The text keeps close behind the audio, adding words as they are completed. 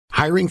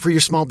Hiring for your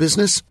small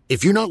business?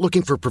 If you're not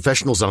looking for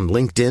professionals on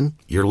LinkedIn,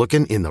 you're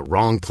looking in the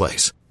wrong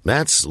place.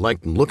 That's like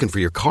looking for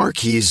your car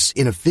keys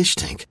in a fish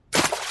tank.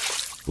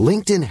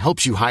 LinkedIn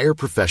helps you hire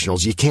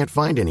professionals you can't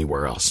find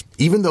anywhere else,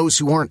 even those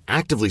who aren't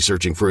actively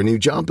searching for a new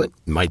job but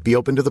might be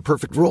open to the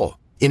perfect role.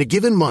 In a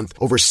given month,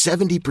 over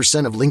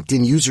 70% of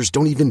LinkedIn users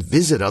don't even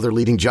visit other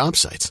leading job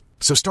sites.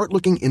 So start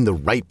looking in the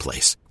right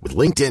place. With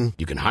LinkedIn,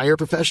 you can hire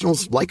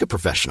professionals like a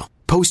professional.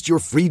 Post your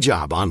free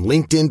job on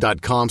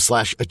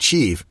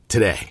linkedin.com/achieve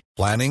today.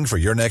 Planning for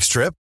your next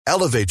trip?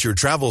 Elevate your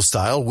travel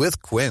style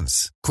with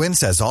Quince. Quince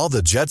has all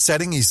the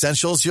jet-setting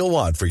essentials you'll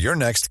want for your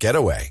next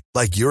getaway,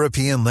 like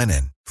European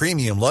linen,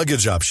 premium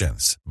luggage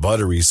options,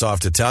 buttery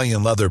soft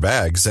Italian leather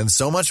bags, and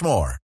so much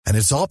more. And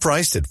it's all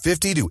priced at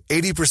 50 to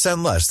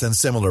 80% less than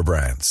similar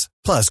brands.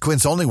 Plus,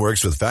 Quince only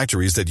works with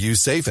factories that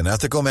use safe and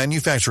ethical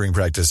manufacturing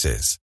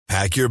practices.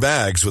 Pack your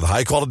bags with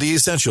high-quality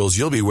essentials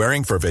you'll be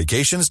wearing for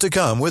vacations to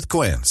come with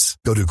Quince.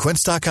 Go to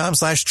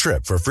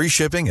quince.com/trip for free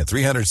shipping and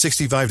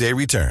 365-day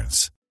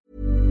returns.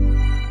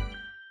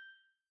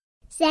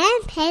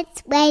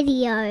 Sandpets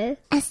Radio,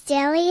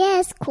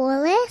 Australia's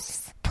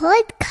coolest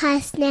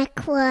podcast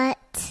network.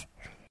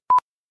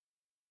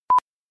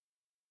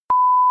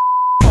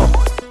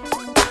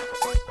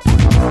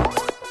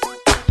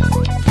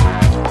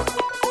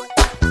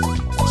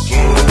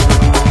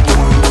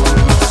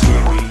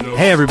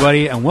 Hey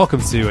everybody, and welcome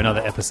to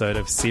another episode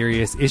of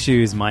Serious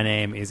Issues. My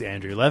name is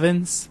Andrew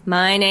Levins.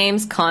 My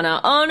name's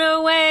Connor. Oh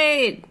no,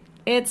 wait!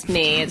 It's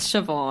me, it's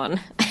Siobhan.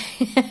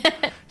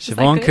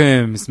 Siobhan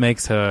Coombs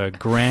makes her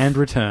grand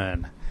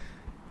return.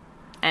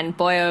 And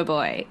boy oh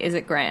boy, is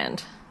it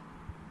grand.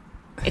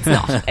 It's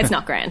not. It's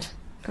not grand.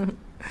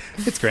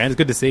 It's grand, it's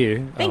good to see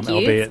you. Thank you.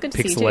 Albeit It's good to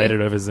see you too.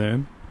 pixelated over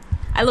Zoom.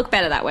 I look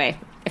better that way,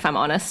 if I'm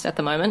honest, at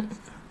the moment.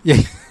 Yeah.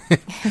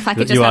 If I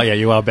could just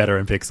you are better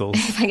in pixels.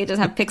 If I could just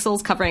have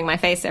pixels covering my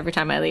face every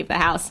time I leave the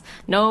house,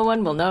 no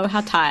one will know how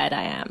tired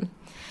I am.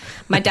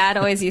 My dad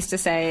always used to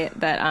say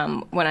that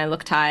when I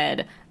look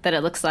tired, that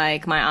it looks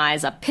like my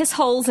eyes are piss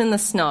holes in the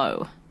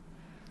snow.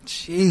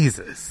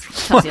 Jesus.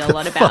 Tells you a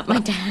lot about my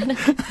dad.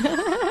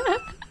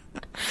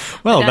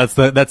 Well, that's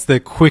the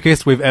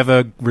quickest we've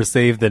ever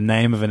received the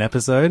name of an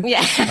episode.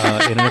 Yeah.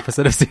 In an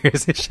episode of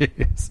Serious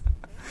Issues.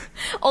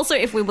 Also,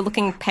 if we were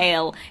looking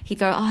pale, he'd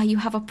go, "Oh, you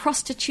have a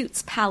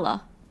prostitute's pallor."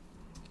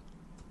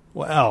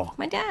 Wow.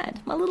 My dad,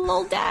 my little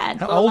old dad.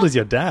 How old is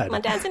your dad? My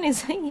dad's in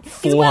he's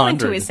well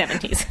into his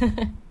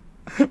 70s.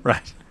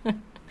 Right.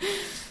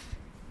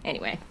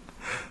 Anyway.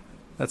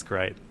 That's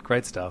great.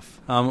 Great stuff.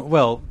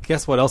 Well,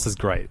 guess what else is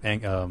great?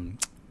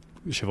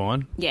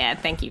 Siobhan? Yeah,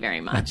 thank you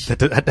very much. Had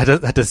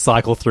to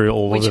cycle through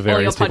all of the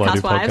various people I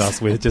do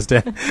podcasts with. Just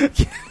to...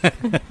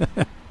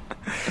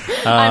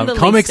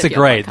 comics are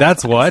great.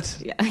 That's what.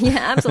 Yeah,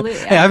 absolutely.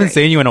 Hey, I haven't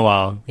seen you in a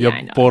while. You're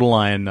I know.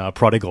 borderline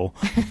prodigal.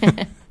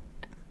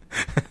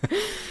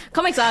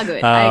 Comics are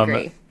good. I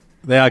agree.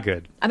 They are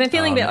good. I've been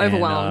feeling a bit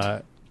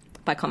overwhelmed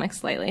by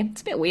comics lately.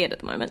 It's a bit weird at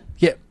the moment.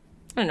 Yeah.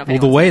 I don't know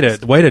if well,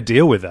 the way to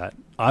deal with that,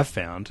 I've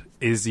found,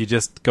 is you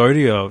just go to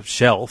your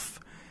shelf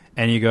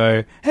and you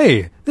go,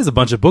 hey, there's a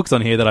bunch of books on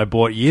here that I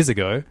bought years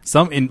ago.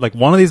 Some in like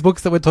one of these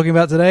books that we're talking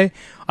about today,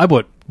 I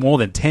bought more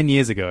than 10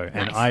 years ago,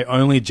 and Nice. I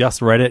only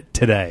just read it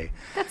today.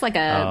 That's like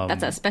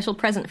that's a special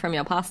present from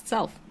your past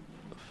self.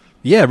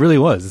 Yeah, it really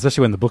was,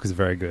 especially when the book is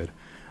very good.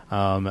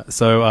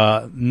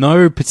 So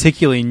no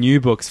particularly new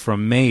books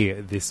from me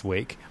this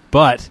week,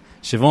 but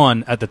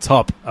Siobhan, at the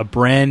top, a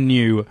brand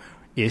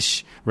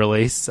new-ish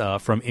release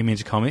from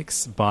Image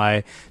Comics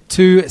by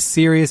three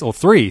serious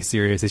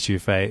issue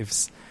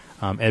faves,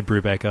 Ed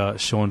Brubaker,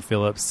 Sean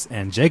Phillips,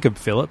 and Jacob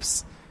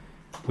Phillips.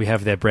 We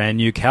have their brand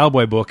new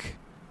cowboy book,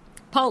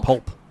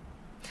 Pulp.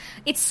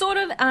 It's sort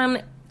of,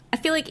 I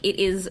feel like it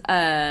is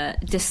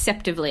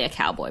deceptively a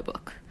cowboy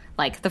book.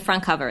 Like, the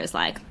front cover is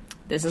like,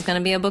 this is going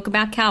to be a book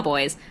about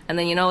cowboys, and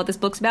then you know what this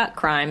book's about?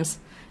 Crimes.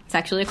 It's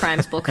actually a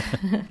crimes book,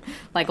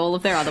 like all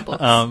of their other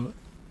books. I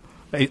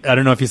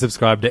don't know if you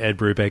subscribe to Ed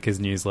Brubaker's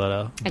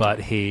newsletter, but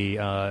he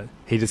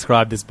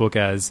described this book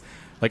as,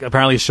 like,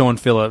 apparently Sean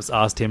Phillips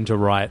asked him to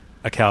write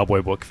a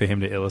cowboy book for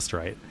him to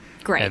illustrate.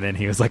 Great. And then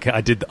he was like,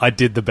 I did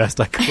the best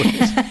I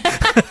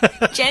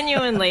could.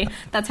 Genuinely,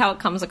 that's how it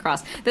comes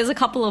across. There's a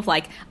couple of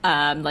like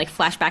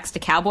flashbacks to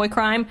cowboy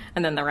crime,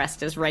 and then the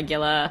rest is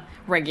regular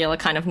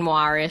kind of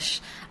noirish,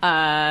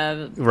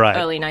 right.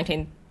 early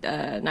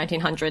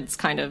 1900s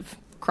kind of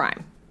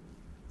crime.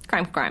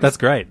 That's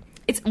great.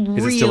 It's Is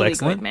really it still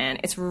excellent? good, man.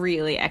 It's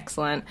really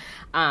excellent.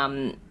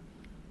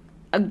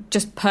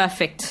 Just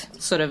perfect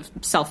sort of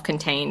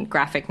self-contained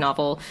graphic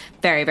novel.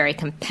 Very, very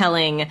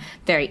compelling,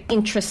 very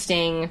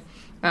interesting.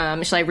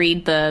 Shall I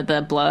read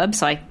the blurb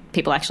so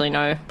people actually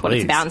know what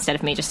it's about instead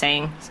of me just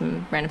saying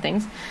some random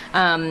things?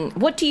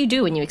 What do you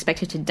do when you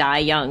expected to die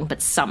young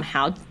but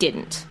somehow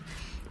didn't?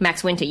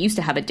 Max Winter used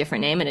to have a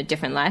different name and a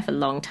different life a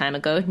long time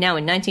ago. Now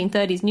in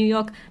 1930s New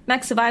York,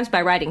 Max survives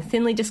by writing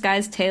thinly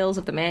disguised tales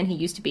of the man he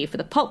used to be for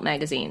the pulp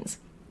magazines.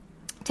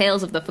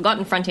 Tales of the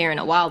forgotten frontier and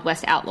a Wild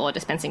West outlaw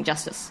dispensing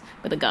justice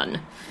with a gun.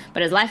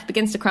 But as life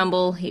begins to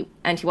crumble, he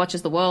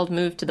watches the world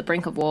move to the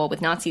brink of war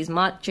with Nazis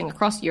marching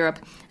across Europe,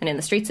 and in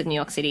the streets of New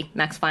York City,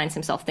 Max finds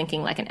himself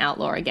thinking like an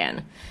outlaw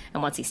again.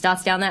 And once he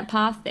starts down that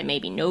path, there may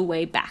be no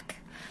way back.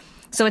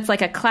 So it's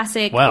like a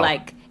classic, Wow.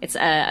 like, it's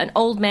an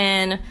old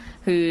man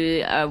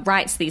who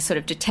writes these sort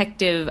of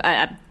detective,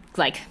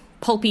 like,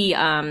 pulpy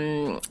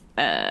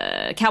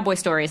cowboy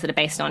stories that are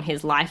based on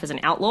his life as an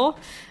outlaw.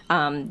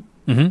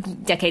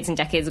 Decades and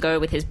decades ago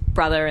with his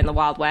brother in the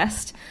Wild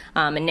West.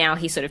 And now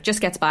he sort of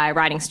just gets by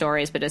writing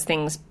stories, but as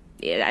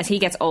he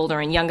gets older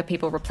and younger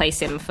people replace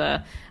him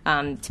to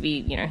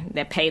be,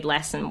 they're paid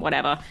less and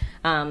whatever,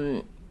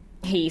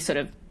 he sort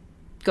of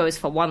goes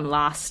for one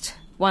last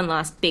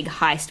big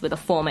heist with a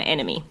former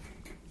enemy.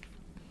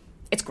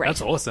 It's great.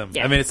 That's awesome.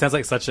 Yeah. I mean, it sounds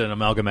like such an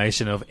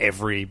amalgamation of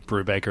every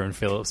Brubaker and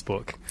Phillips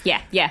book.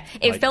 Yeah.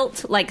 It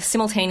felt like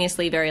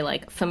simultaneously very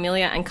like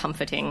familiar and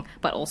comforting,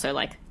 but also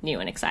like new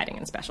and exciting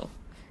and special.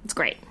 It's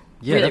great.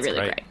 Yeah, really, that's really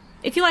great. great.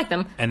 If you like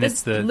them, And there's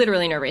it's the-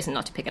 literally no reason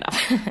not to pick it up.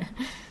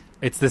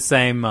 It's the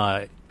same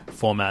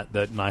format,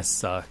 that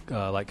nice,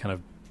 like kind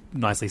of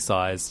nicely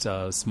sized,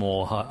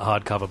 small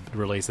hardcover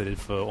release I did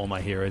for All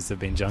My Heroes Have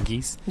Been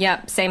Junkies.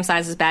 Yep, same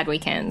size as Bad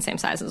Weekend, same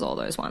size as all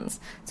those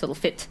ones. So it'll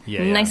fit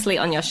Yeah. nicely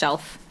on your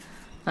shelf.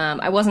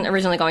 I wasn't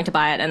originally going to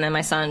buy it, and then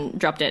my son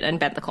dropped it and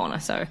bent the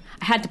corner, so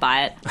I had to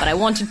buy it, but I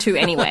wanted to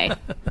anyway.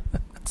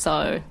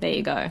 So there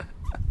you go.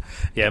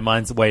 Yeah,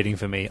 mine's waiting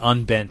for me,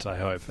 unbent, I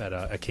hope,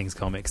 at King's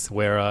Comics,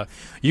 where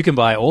you can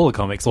buy all the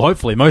comics, or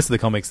hopefully most of the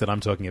comics that I'm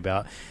talking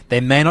about. They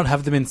may not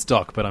have them in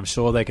stock, but I'm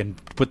sure they can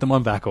put them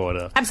on back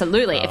order.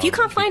 Absolutely. If you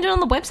can't find it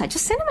on the website,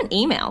 just send them an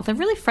email. They're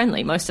really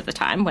friendly most of the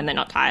time when they're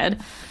not tired,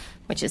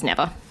 which is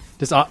never.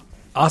 Just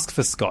ask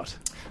for Scott.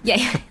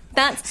 Yeah,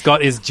 that's...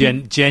 Scott is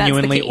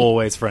genuinely key.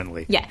 always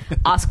friendly. Yeah,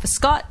 ask for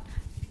Scott.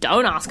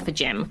 Don't ask for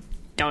Jim.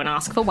 Don't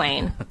ask for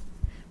Wayne.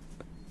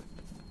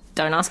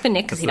 Don't ask for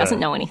Nick because he doesn't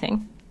know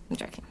anything. I'm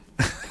joking.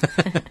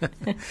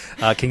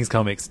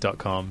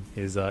 Kingscomics.com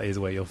is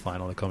where you'll find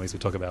all the comics we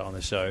talk about on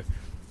the show.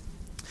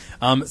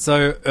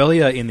 So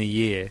earlier in the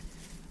year,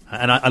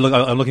 and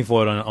I'm looking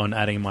forward on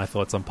adding my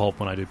thoughts on Pulp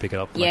when I do pick it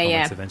up my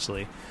comics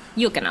eventually.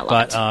 You're going to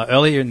love it. But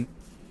earlier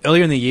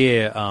in the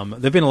year, there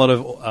have been a lot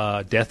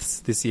of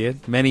deaths this year.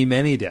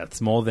 Many deaths,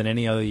 more than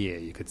any other year,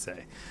 you could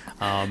say.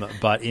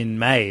 But in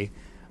May,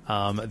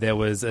 there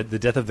was the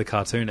death of a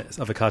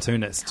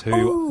cartoonist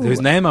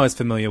whose name I was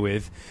familiar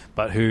with,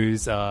 but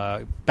whose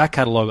back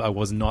catalogue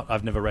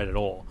I've never read at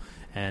all.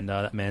 And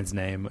that man's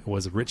name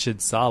was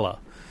Richard Sala.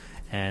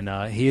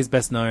 And he is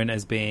best known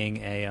as being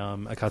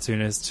a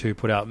cartoonist who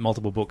put out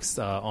multiple books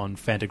on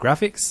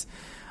Fantagraphics.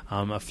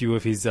 A few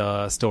of his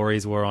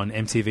stories were on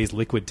MTV's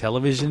Liquid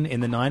Television in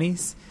the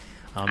 90s.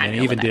 And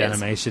he even did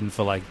animation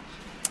for like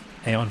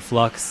Aeon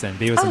Flux and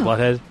Beavis and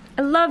Butthead.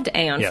 I loved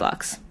Aeon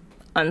Flux,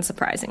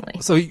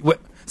 unsurprisingly. So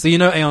you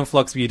know Aeon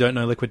Flux, but you don't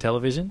know Liquid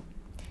Television?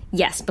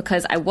 Yes,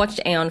 because I watched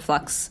Aeon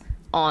Flux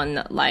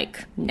on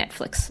like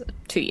Netflix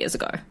 2 years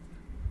ago.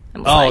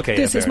 And was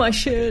this is my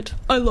shit.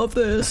 I love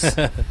this.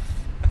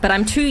 But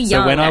I'm too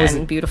young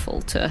and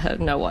beautiful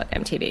to know what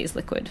MTV's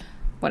Liquid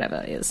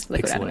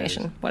Pixelated.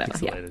 animation, whatever.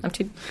 Pixelated. Yeah, I'm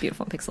too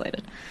beautiful and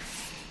pixelated.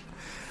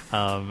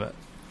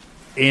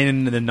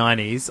 In the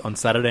 90s, on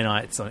Saturday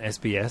nights on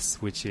SBS,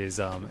 which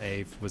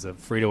was a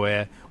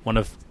free-to-air, one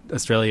of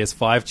Australia's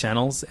 5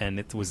 channels, and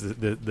it was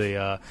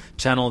the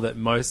channel that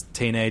most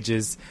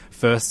teenagers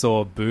first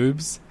saw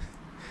boobs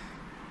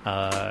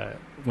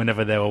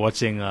whenever they were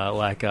watching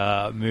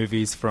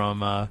movies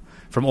from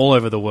all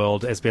over the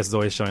world. SBS is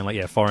always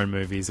showing foreign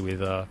movies with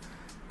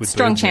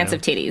strong boobs, chance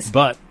of titties.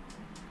 But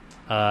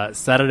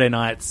Saturday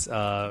nights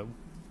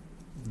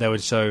they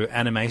would show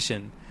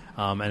animation.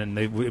 And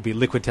it would be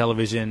Liquid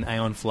Television,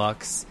 Aeon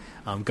Flux,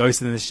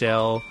 Ghost in the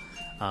Shell,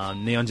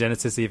 Neon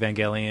Genesis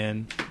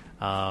Evangelion,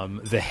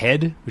 The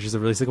Head, which is a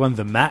really sick one,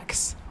 The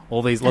Max,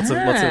 all these lots of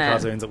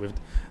cartoons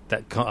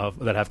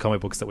that have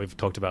comic books that we've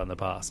talked about in the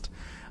past.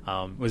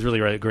 It was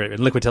really, really great. And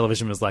Liquid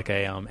Television was like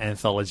a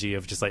anthology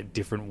of just like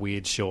different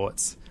weird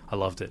shorts. I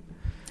loved it.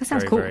 That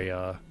sounds very, cool. Very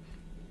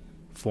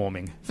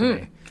forming for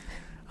me.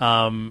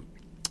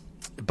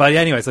 But yeah,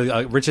 anyway,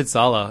 so Richard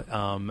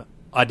Sala.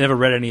 I'd never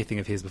read anything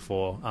of his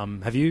before.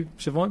 Have you,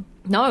 Siobhan?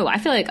 No, I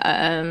feel like,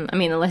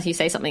 unless you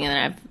say something and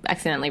then I've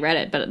accidentally read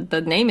it, but the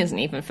name isn't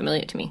even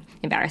familiar to me,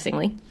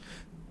 embarrassingly.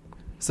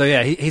 So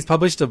yeah, he's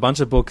published a bunch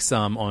of books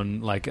in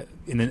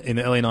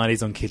the early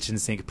 90s on Kitchen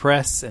Sink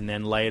Press, and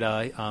then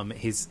later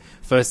his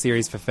first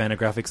series for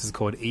Fantagraphics was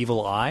called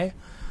Evil Eye.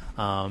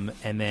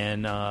 And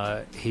then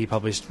he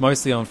published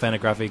mostly on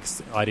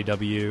Fantagraphics,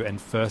 IDW,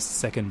 and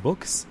second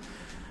books.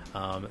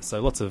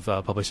 So lots of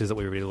publishers that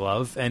we really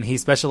love, and he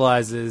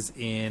specializes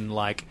in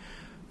like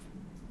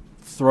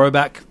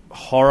throwback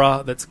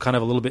horror that's kind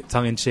of a little bit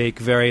tongue-in-cheek,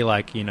 very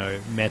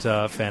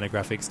meta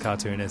Fantagraphics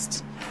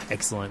cartoonist,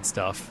 excellent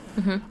stuff.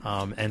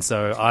 And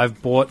so I've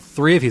bought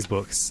 3 of his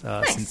books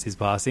since his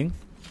passing.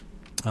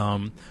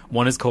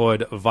 One is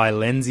called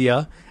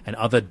Violenzia and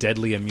Other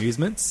Deadly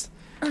Amusements,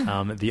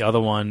 The other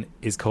one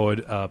is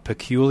called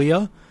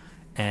Peculiar,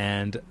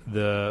 and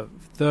the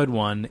third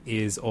one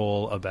is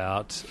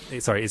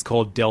is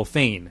called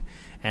Delphine.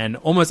 And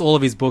almost all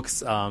of his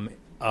books are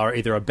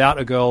either about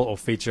a girl or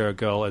feature a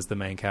girl as the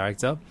main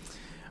character.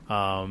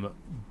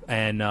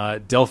 And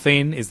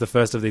Delphine is the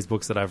first of these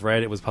books that I've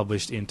read. It was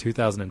published in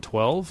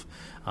 2012.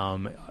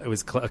 It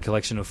was a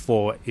collection of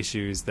 4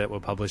 issues that were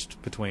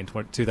published between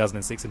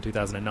 2006 and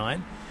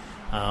 2009.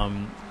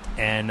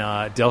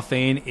 And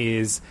Delphine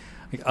is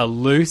a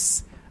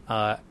loose,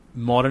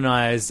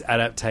 modernized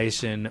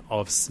adaptation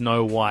of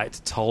Snow White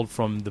told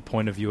from the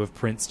point of view of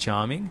Prince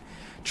Charming,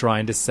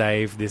 trying to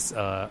save this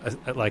girl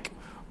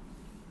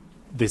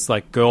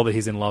that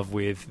he's in love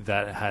with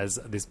that has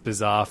this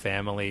bizarre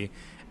family,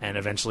 and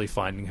eventually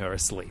finding her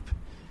asleep.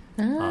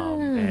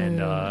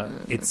 And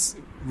it's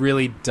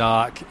really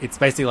dark. It's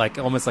basically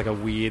almost like a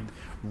weird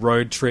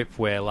road trip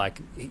where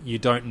you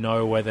don't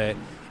know whether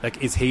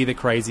is he the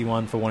crazy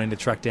one for wanting to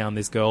track down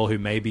this girl who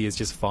maybe is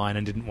just fine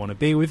and didn't want to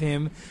be with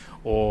him,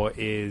 or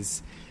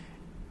is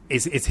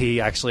he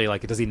actually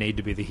does he need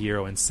to be the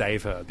hero and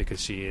save her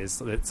because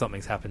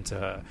something's happened to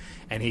her?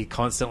 And he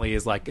constantly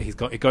is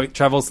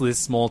travels to this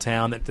small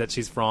town that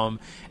she's from,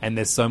 and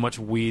there's so much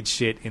weird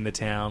shit in the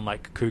town,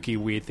 kooky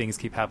weird things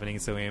keep happening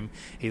to him.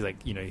 He's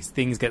his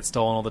things get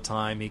stolen all the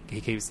time. He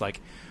keeps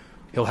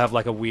he'll have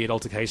a weird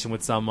altercation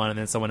with someone, and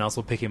then someone else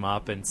will pick him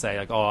up and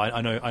say oh,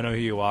 I know who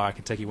you are, I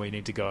can take you where you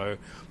need to go,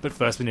 but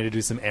first we need to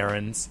do some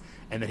errands.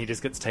 And then he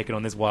just gets taken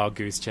on this wild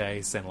goose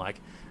chase and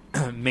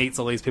meets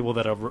all these people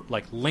that are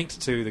linked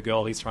to the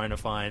girl he's trying to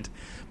find,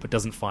 but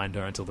doesn't find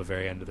her until the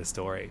very end of the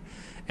story.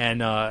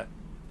 And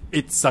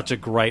it's such a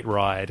great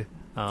ride.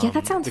 Yeah,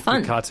 that sounds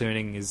fun. The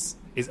cartooning is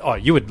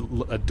you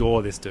would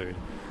adore this dude.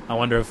 I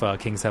wonder if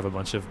Kings have a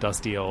bunch of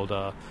dusty old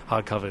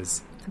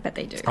hardcovers. I bet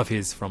they do. Of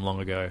his from long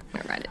ago.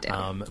 I'll write it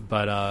down.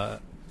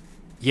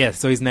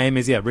 So his name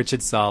is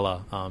Richard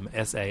Sala,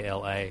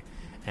 Sala,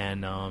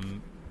 and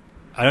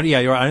I don't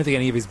think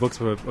any of his books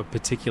were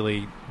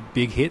particularly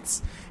big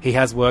hits. He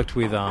has worked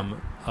with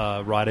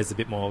writers a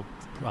bit more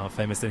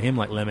famous than him,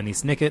 like Lemony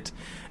Snicket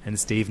and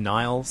Steve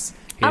Niles.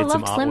 I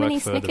loved Lemony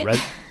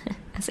Snicket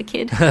as a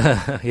kid.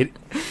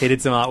 he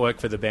did some artwork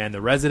for the band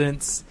The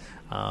Residents,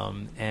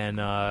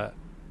 I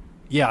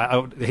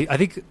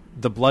think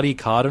The Bloody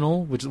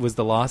Cardinal, which was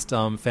the last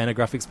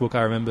Fantagraphics book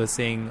I remember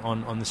seeing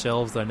on the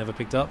shelves that I never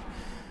picked up.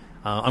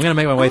 I'm going to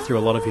make my way through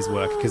a lot of his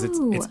work because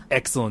it's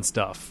excellent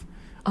stuff.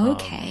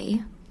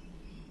 Okay.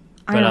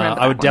 But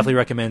I would definitely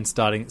recommend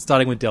starting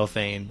with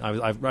Delphine.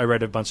 I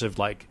read a bunch of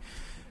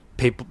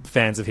people,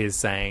 fans of his,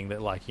 saying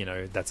that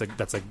that's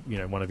a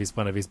one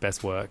of his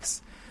best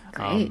works.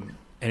 Great.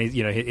 And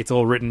it's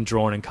all written,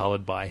 drawn, and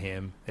colored by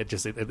him.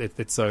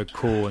 It's so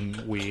cool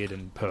and weird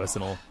and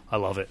personal. I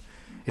love it.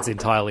 It's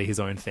entirely his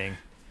own thing.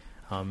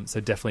 So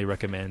definitely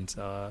recommend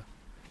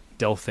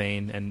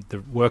Delphine and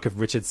the work of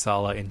Richard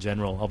Sala in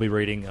general. I'll be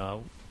reading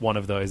one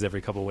of those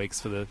every couple of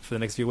weeks for the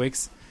next few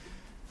weeks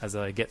as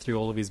I get through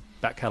all of his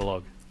back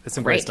catalogue. There's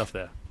some great stuff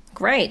there.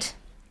 Great.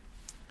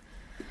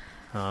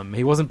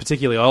 He wasn't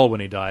particularly old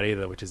when he died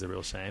either, which is a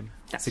real shame.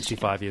 That's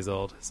 65 years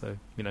old. So,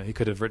 he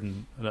could have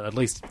written at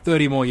least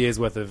 30 more years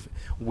worth of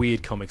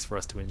weird comics for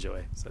us to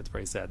enjoy. So it's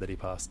very sad that he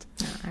passed.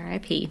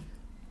 R.I.P.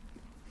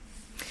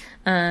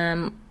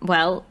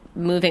 Well,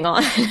 moving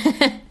on.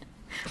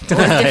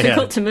 Always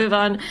difficult to move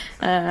on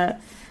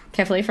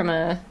carefully from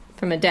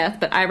a death,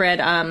 but I read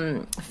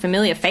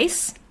Familiar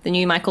Face, the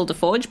new Michael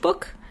DeForge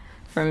book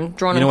from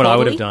Drawn and You know what I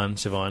would Quarterly. have done,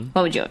 Siobhan?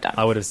 What would you have done?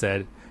 I would have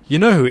said, you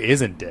know who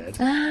isn't dead?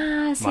 See,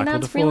 Michael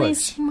that's DeForge. really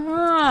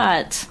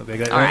smart.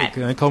 All right.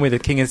 Don't call me the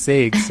King of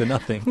Siegs for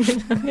nothing.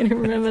 I'm going to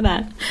remember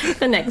that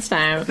for next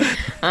time.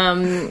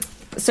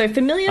 So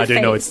Familiar Face... I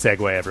do know it's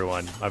segue,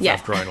 everyone.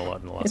 I've grown a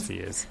lot in the last few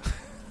years.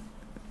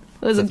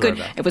 It was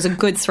a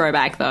good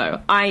throwback,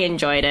 though. I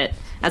enjoyed it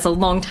as a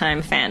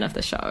long-time fan of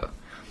the show.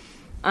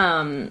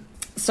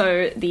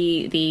 So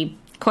the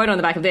quote on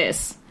the back of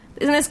this,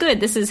 isn't this good?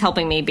 This is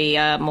helping me be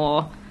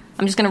more...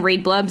 I'm just going to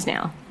read blurbs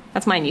now.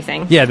 That's my new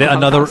thing. Yeah,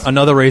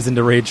 another reason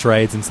to read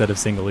trades instead of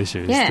single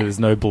issues. Yeah. There's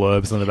no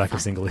blurbs on the back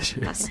of single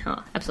issues.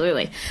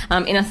 Absolutely.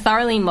 In a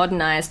thoroughly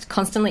modernized,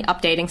 constantly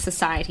updating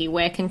society,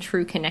 where can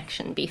true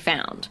connection be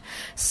found?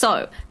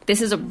 So,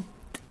 this is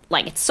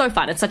it's so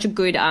fun. It's such a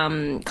good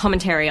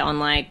commentary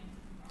on,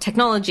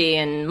 technology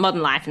and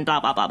modern life and blah,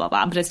 blah, blah, blah,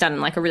 blah. But it's done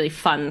in, a really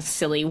fun,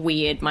 silly,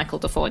 weird Michael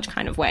DeForge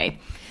kind of way.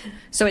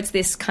 So it's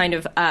this kind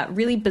of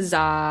really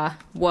bizarre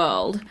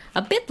world,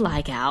 a bit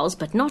like ours,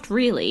 but not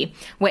really,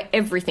 where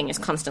everything is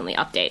constantly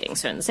updating.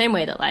 So in the same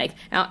way that,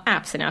 our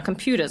apps and our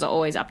computers are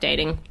always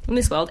updating, in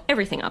this world,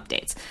 everything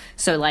updates.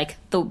 So,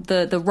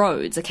 the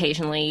roads,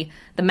 occasionally,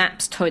 the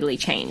maps totally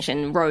change,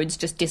 and roads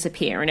just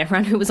disappear, and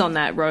everyone who was on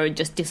that road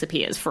just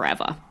disappears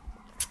forever.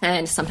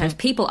 And sometimes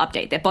people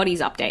update, their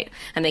bodies update,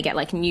 and they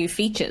get, new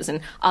features,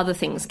 and other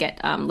things get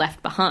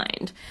left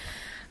behind.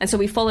 And so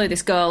we follow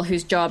this girl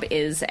whose job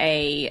is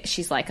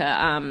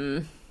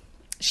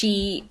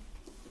she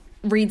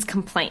reads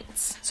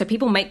complaints. So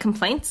people make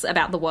complaints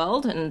about the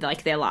world and,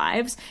 their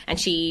lives, and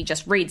she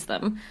just reads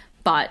them.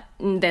 but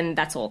then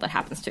that's all that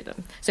happens to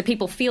them. So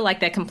people feel like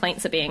their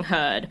complaints are being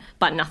heard,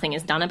 but nothing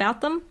is done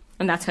about them.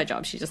 And that's her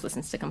job. She just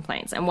listens to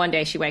complaints. And one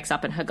day she wakes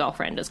up and her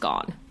girlfriend is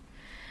gone.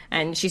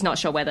 And she's not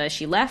sure whether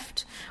she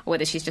left or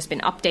whether she's just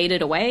been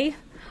updated away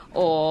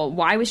or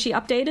why was she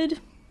updated?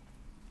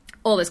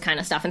 All this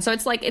kind of stuff. And so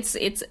it's like, it's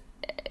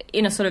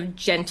in a sort of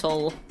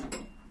gentle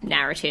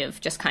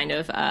narrative, just kind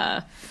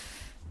of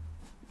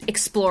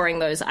exploring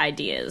those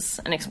ideas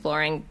and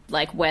exploring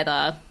like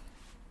whether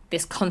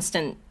this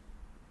constant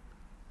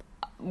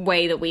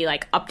way that we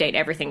like update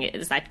everything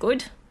is that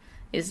good?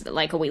 Is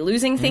like, are we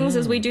losing things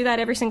as we do that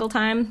every single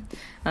time?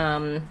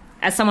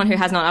 As someone who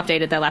has not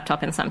updated their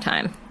laptop in some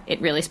time,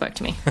 it really spoke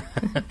to me.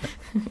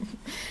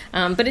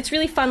 But it's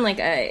really fun. Like,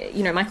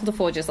 Michael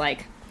DeForge is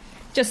like,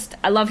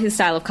 I love his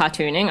style of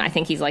cartooning. I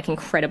think he's like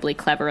incredibly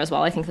clever as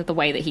well. I think that the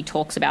way that he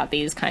talks about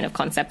these kind of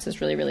concepts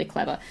is really, really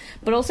clever.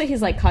 But also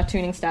his like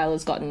cartooning style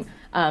has gotten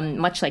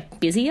much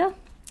like busier.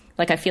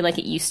 Like I feel like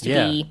it used to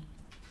be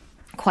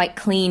quite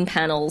clean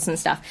panels and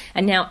stuff.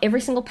 And now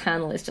every single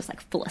panel is just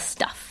like full of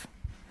stuff.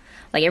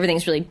 Like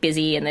everything's really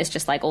busy and there's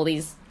just like all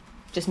these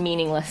just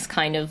meaningless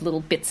kind of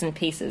little bits and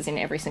pieces in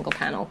every single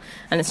panel.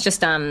 And it's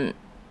just a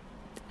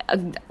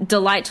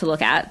delight to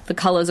look at. The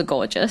colours are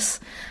gorgeous.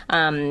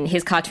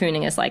 His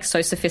cartooning is like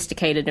so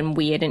sophisticated and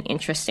weird and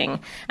interesting.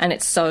 And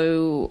it's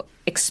so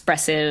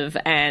expressive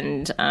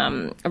and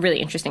a really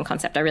interesting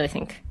concept. I really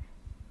think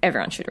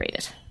everyone should read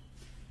it.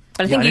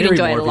 But I think you'd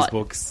enjoy it a lot.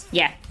 Books.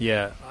 Yeah.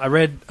 Yeah. I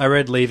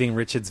read Leaving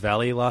Richard's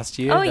Valley last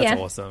year. Oh, That's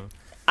awesome.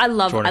 I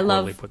love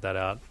put that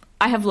out.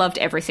 I have loved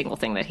every single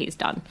thing that he's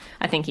done.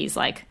 I think he's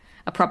like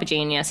a proper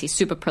genius. He's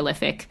super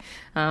prolific,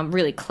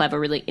 really clever,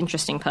 really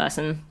interesting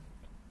person.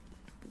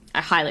 I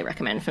highly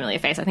recommend Familiar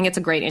Face. I think it's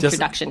a great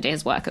introduction to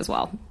his work as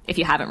well, if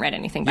you haven't read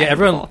anything by him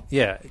before.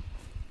 Yeah,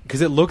 because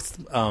it looks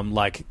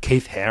like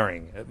Keith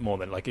Haring more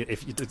than like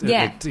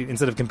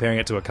instead of comparing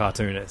it to a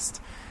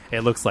cartoonist, it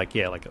looks like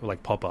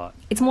like pop art.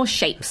 It's more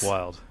shapes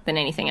wild than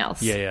anything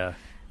else. Yeah.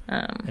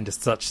 And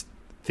just such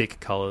thick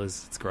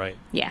colours. It's great.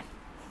 Yeah.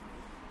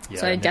 Yeah,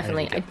 so I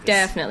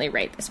definitely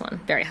rate this one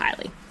very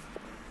highly.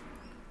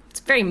 It's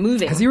very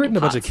moving. Has he written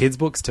a bunch of kids'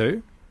 books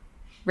too?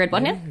 Read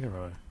what now? Yeah,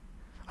 right.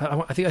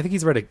 I think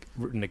he's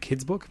written a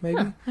kids' book, maybe.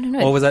 Huh, I don't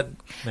know. Or was that?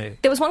 Maybe.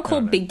 There was one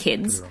called Big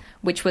Kids,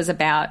 which was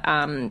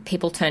about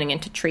people turning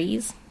into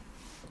trees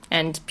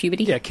and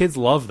puberty. Yeah, kids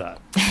love that.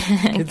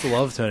 Kids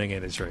love turning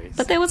into trees.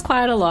 But there was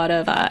quite a lot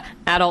of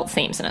adult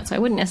themes in it, so I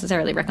wouldn't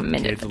necessarily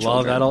recommend it for children. Kids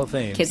love adult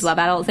themes. Kids love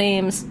adult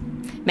themes.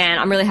 Man,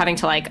 I'm really having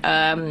to like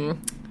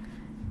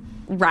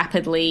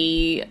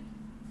rapidly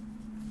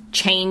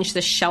change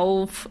the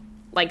shelf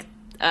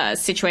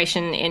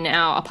situation in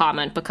our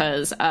apartment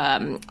because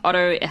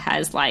Otto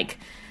has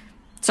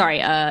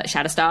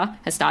Shatterstar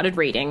has started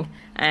reading,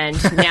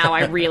 and now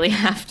I really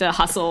have to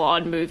hustle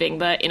on moving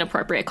the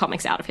inappropriate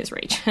comics out of his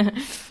reach.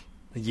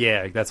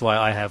 Yeah, that's why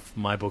I have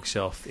my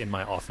bookshelf in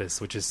my office,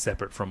 which is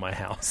separate from my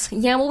house.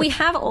 Yeah, well, we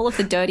have all of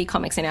the dirty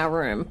comics in our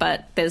room,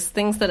 but there's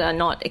things that are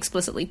not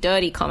explicitly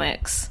dirty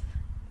comics,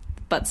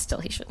 but still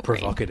he shouldn't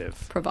Provocative.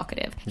 read.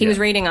 Provocative. He was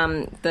reading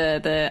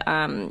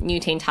the New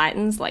Teen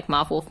Titans, like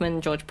Marv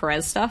Wolfman, George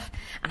Perez stuff,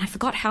 and I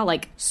forgot how,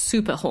 like,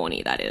 super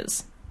horny that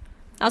is.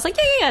 I was like,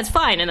 yeah, it's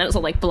fine. And then it was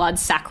all, like, blood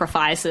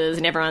sacrifices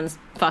and everyone's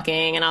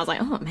fucking, and I was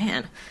like, oh,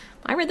 man,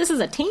 I read this as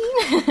a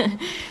teen?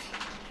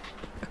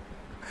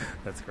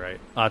 That's great.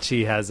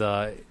 Archie has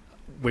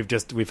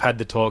we've had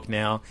the talk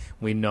now.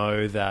 We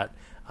know that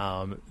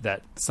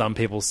that some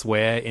people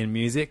swear in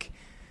music,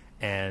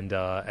 and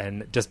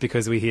just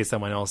because we hear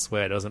someone else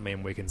swear doesn't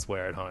mean we can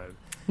swear at home.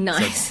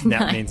 Nice. So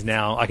that means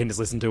now I can just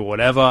listen to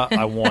whatever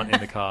I want in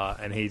the car,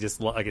 and he just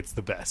it's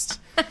the best.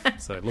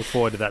 So look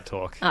forward to that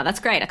talk. Oh, that's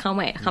great. I can't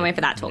wait. I can't wait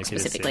for that talk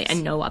specifically,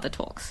 and no other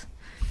talks.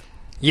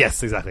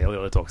 Yes, exactly. All the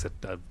other talks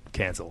are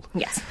cancelled.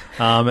 Yes.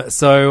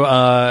 So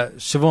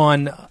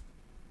Siobhan,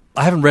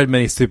 I haven't read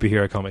many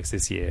superhero comics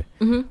this year,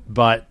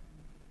 but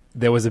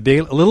there was a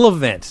little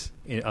event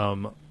in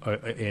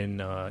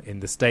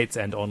the States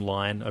and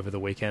online over the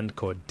weekend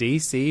called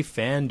DC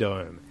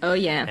Fandom. Oh,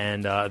 yeah.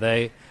 And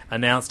they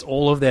announced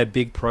all of their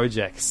big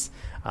projects,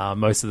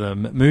 most of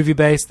them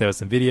movie-based. There were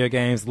some video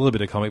games, a little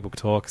bit of comic book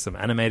talk, some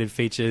animated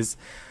features.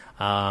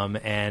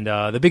 And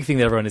the big thing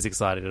that everyone is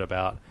excited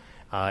about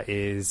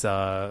is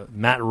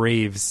Matt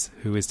Reeves,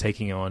 who is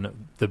taking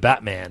on the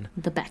Batman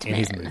in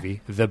his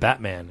movie, The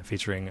Batman,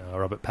 featuring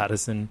Robert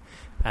Pattinson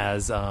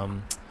as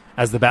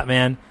the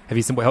Batman. Have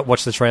you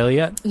watched the trailer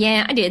yet?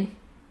 Yeah, I did.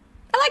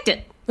 I liked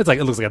it. It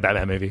looks like a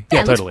Batman movie.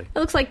 Yeah, totally. It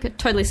looks like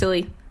totally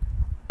silly.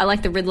 I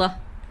like the Riddler.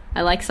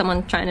 I like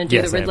someone trying to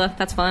do the Riddler. Same.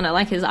 That's fun. I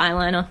like his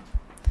eyeliner.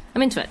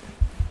 I'm into it.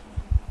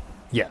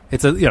 Yeah,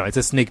 it's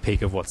a sneak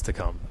peek of what's to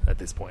come at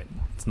this point.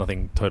 It's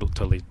nothing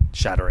totally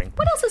shattering.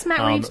 What else has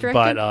Matt Reeves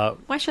directed? But,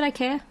 why should I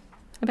care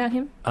about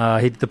him?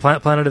 The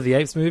Planet of the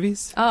Apes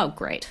movies. Oh,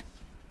 great. Have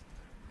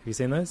you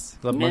seen those?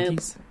 Love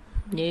monkeys?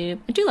 No,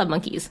 I do love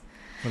monkeys.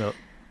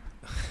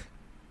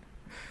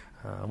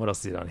 What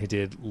else did he do? He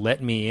did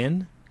Let Me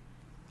In.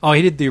 Oh,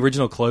 he did the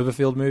original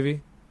Cloverfield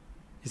movie.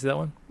 You see that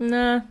one?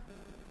 Nah.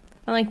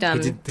 I liked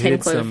 10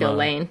 Cloverfield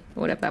Lane,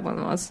 or whatever that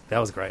one was. That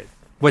was great.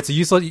 Wait, so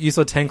you saw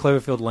 10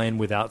 Cloverfield Lane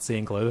without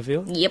seeing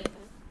Cloverfield? Yep.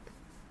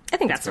 I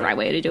think that's the right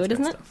way to do it,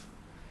 isn't it?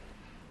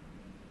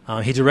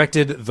 He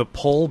directed The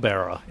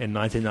Pallbearer in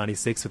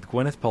 1996 with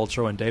Gwyneth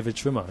Paltrow and David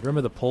Schwimmer.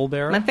 Remember The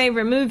Pallbearer? My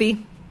favorite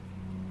movie.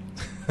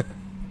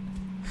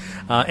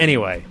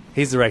 Anyway,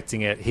 he's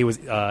directing it. He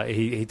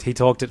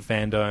talked at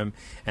Fandom,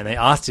 and they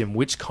asked him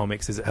which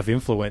comics have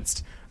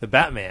influenced the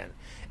Batman.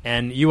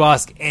 And you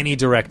ask any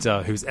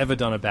director who's ever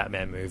done a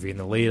Batman movie in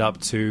the lead up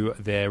to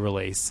their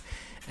release,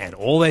 and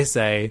all they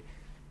say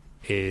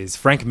is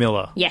Frank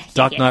Miller,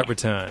 Dark Knight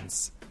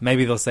Returns.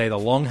 Maybe they'll say The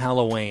Long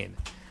Halloween.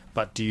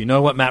 But do you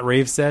know what Matt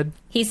Reeves said?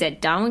 He said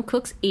Darwin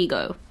Cook's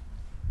Ego.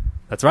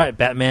 That's right,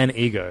 Batman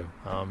Ego,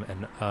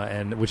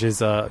 and which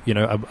is a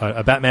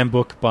Batman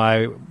book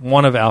by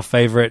one of our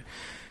favorite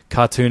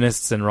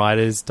cartoonists and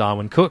writers,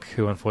 Darwin Cook,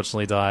 who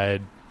unfortunately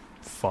died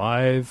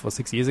 5 or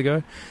 6 years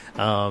ago.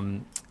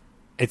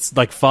 It's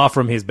like far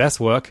from his best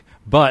work,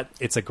 but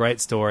it's a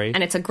great story,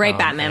 and it's a great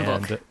Batman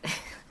book.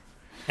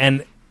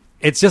 And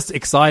it's just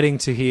exciting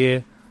to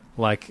hear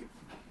like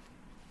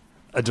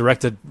a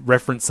director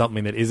reference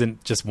something that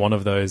isn't just one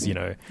of those,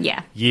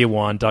 Year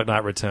One, Dark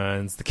Knight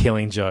Returns, The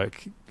Killing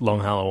Joke,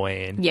 Long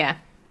Halloween,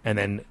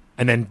 and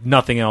then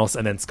nothing else,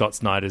 and then Scott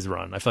Snyder's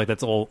run. I feel like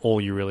that's all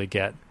you really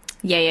get.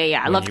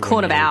 I loved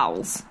Court of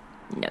Owls.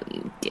 No,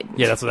 you didn't.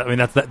 Yeah,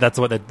 that's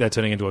what they're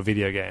turning into a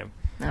video game.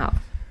 Oh,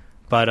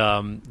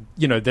 but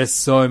there's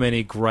so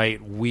many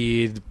great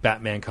weird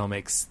Batman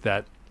comics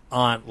that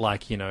aren't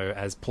like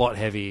as plot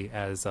heavy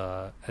as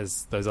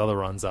those other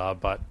runs are,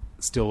 but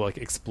still like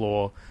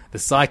explore the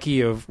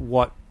psyche of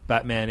what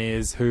Batman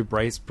is, who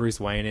Bruce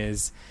Wayne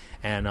is,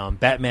 and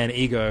Batman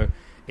Ego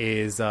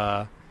is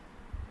a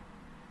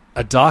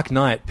dark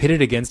knight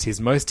pitted against his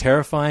most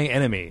terrifying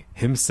enemy,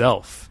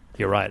 himself.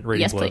 You're right,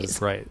 reading blood is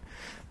great.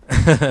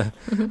 Because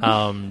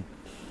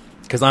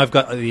I've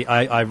got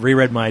I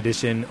reread my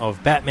edition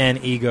of Batman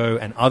Ego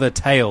and Other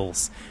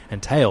Tales,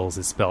 and Tales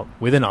is spelt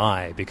with an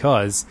I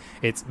because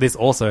this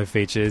also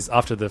features,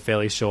 after the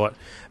fairly short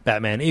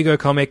Batman Ego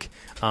comic,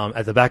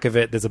 at the back of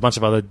it there's a bunch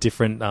of other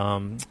different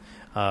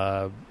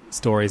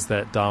stories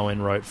that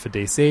Darwin wrote for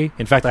DC.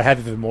 In fact, I have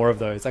even more of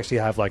those. Actually,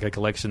 I have like a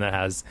collection that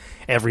has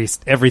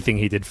everything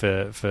he did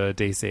for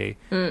DC,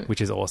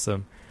 which is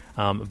awesome.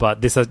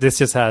 But this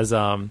just has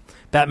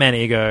Batman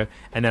Ego,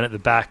 and then at the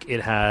back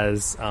it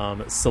has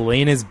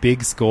Selina's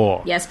Big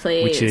Score. Yes,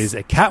 please. Which is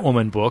a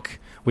Catwoman book,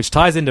 which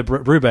ties into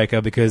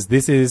Brubaker because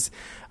this is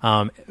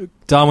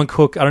Darwin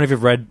Cook. I don't know if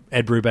you've read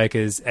Ed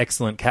Brubaker's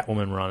excellent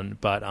Catwoman run,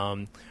 but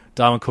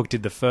Darwin Cook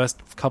did the first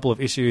couple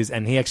of issues,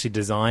 and he actually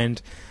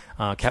designed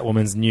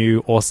Catwoman's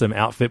new awesome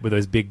outfit with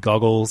those big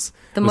goggles.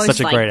 The most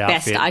such a great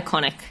outfit. Best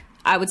iconic.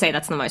 I would say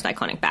that's the most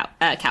iconic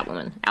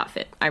Catwoman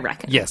outfit, I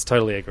reckon. Yes,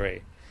 totally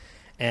agree.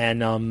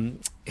 And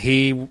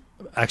he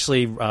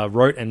actually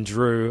wrote and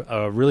drew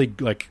a really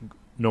like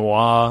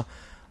noir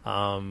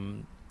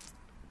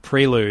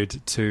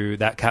prelude to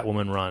that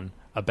Catwoman run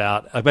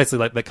about basically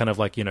like that kind of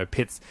like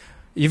Pitts.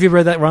 Have you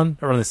read that run?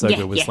 That run is so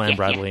good with Slam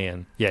Bradley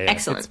and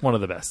excellent. It's one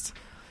of the best.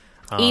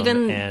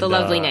 Even the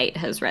lovely Nate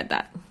has read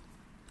that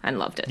and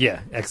loved it.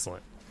 Yeah,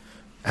 excellent.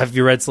 Have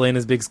you read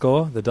Selina's Big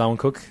Score, the Darwin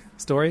Cook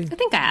story? I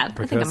think I have.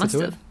 I think I must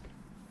have.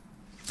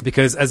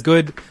 Because as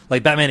good,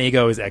 like Batman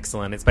Ego is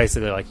excellent. It's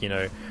basically like,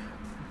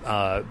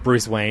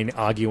 Bruce Wayne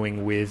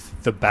arguing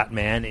with the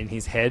Batman in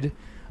his head.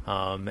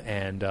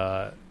 And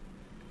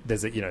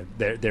there's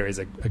there is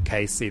a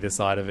case either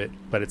side of it,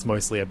 but it's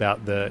mostly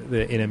about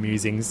the inner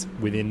musings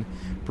within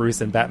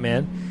Bruce and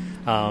Batman.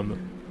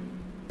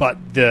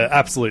 But the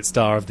absolute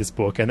star of this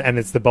book, and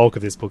it's the bulk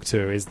of this book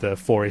too, is the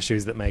 4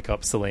 issues that make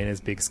up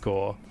Selina's Big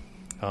Score.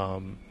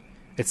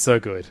 It's so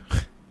good.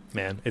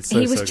 Man, it's so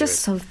good. He was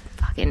just so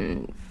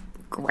fucking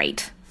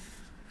great.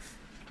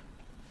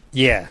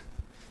 Yeah.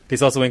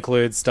 This also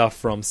includes stuff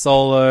from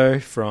Solo,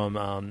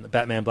 from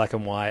Batman Black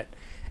and White,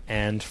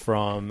 and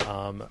from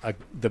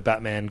the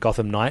Batman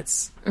Gotham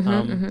Knights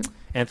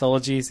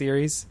anthology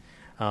series.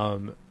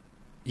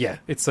 Yeah,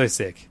 it's so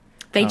sick.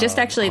 They just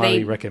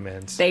highly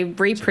recommend. They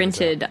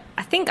reprinted,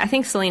 I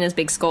think Selina's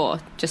Big Score,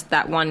 just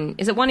that one.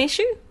 Is it one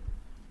issue?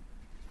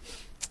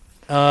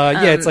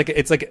 Yeah, it's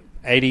like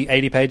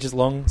 80 pages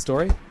long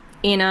story.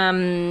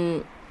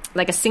 In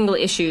like a single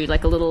issue,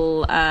 like a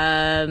little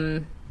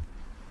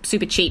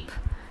super cheap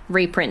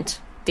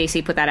reprint.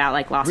 DC put that out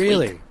like last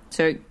week.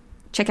 So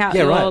check out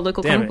your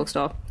local comic book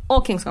store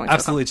or King's Comics.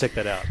 Absolutely check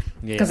that out.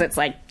 Because it's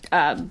like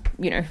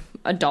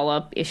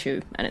 $1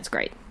 issue and it's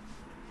great.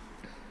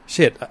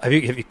 Shit, have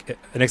you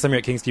next time you're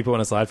at King's, can you put one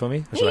aside for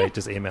me? Or should I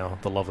just email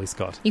the lovely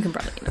Scott? You can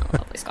probably email the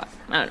lovely Scott.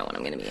 I don't know what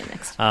I'm going to be in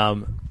next.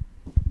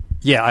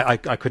 Yeah,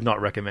 I could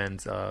not recommend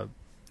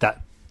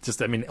that.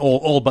 Just, I mean,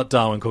 all but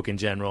Darwin Cook in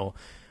general.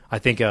 I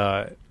think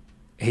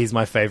he's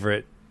my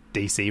favorite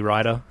DC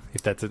writer,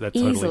 if that's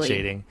totally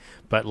cheating.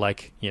 But,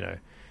 like, he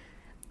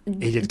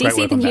did great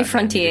work The on New Batman.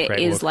 Frontier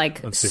is,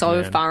 like,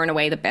 so far and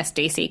away the best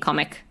DC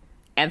comic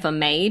ever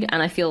made.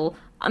 And I feel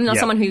I'm not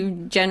someone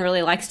who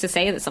generally likes to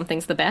say that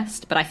something's the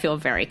best, but I feel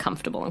very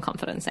comfortable and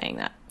confident saying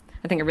that.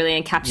 I think it really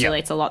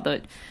encapsulates a lot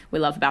that we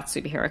love about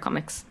superhero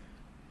comics.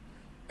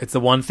 It's the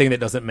one thing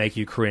that doesn't make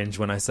you cringe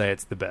when I say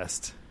it's the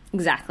best.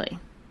 Exactly.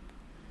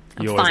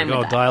 I'm you always fine like,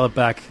 with that. dial it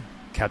back,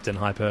 Captain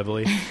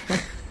Hyperbole.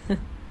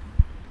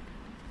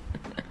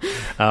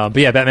 But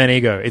yeah, Batman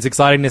Ego. It's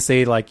exciting to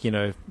see, like, you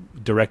know,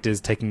 directors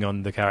taking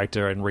on the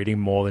character and reading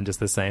more than just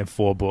the same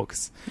 4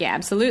 books. Yeah,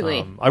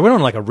 absolutely. I went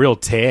on like a real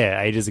tear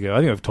ages ago. I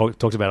think I've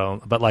talked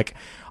about it, but like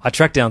I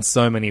tracked down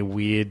so many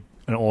weird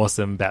and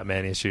awesome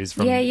Batman issues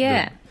from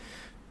the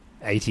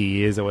 80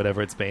 years or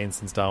whatever it's been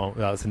since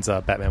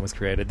Batman was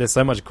created. There's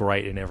so much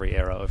great in every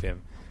era of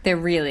him. There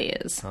really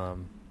is.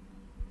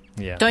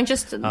 Yeah. Don't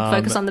just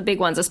focus on the big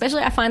ones.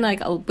 Especially, I find, like,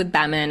 with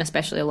Batman,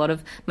 especially, a lot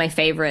of my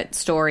favorite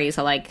stories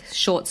are, like,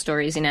 short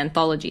stories in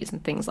anthologies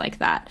and things like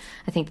that.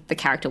 I think the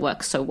character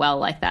works so well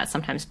like that.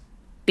 Sometimes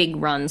big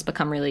runs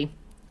become really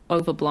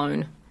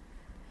overblown.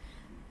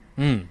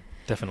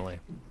 Definitely.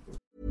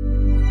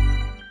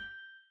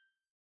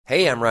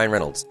 Hey, I'm Ryan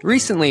Reynolds.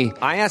 Recently,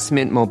 I asked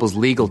Mint Mobile's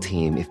legal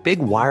team if big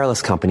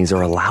wireless companies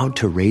are allowed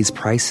to raise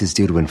prices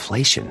due to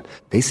inflation.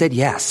 They said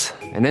yes.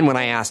 And then when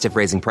I asked if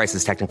raising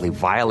prices technically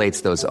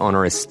violates those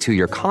onerous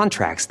 2-year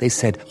contracts, they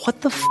said,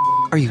 "What the f***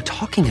 are you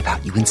talking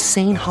about, you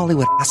insane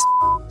Hollywood ass?"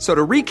 So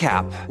to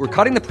recap, we're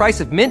cutting the price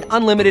of Mint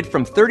Unlimited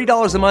from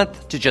 $30 a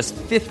month to just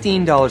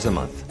 $15 a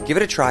month. Give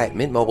it a try at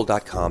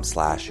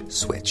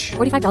mintmobile.com/switch.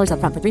 $45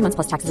 up front for 3 months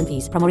plus taxes and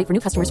fees. Promo rate for new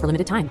customers for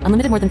limited time.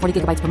 Unlimited more than 40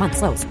 gigabytes per month.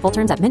 Slows full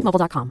terms at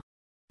mintmobile.com.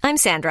 I'm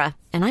Sandra,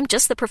 and I'm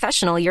just the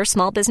professional your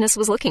small business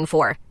was looking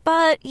for.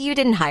 But you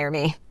didn't hire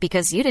me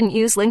because you didn't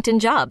use LinkedIn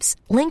Jobs.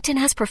 LinkedIn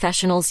has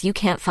professionals you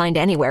can't find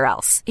anywhere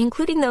else,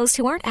 including those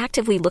who aren't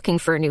actively looking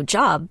for a new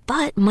job,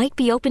 but might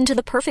be open to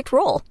the perfect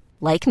role,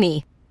 like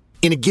me.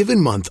 In a given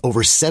month,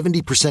 over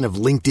 70% of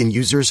LinkedIn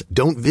users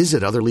don't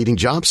visit other leading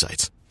job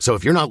sites. So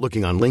if you're not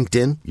looking on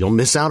LinkedIn, you'll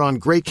miss out on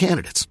great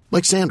candidates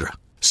like Sandra.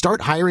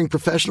 Start hiring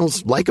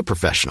professionals like a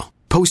professional.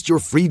 Post your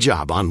free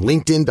job on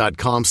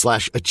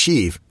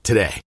linkedin.com/achieve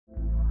today.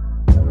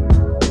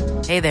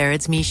 Hey there,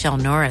 it's Michelle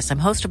Norris. I'm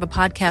host of a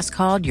podcast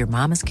called Your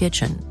Mama's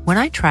Kitchen. When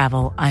I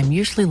travel, I'm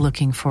usually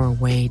looking for a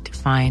way to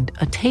find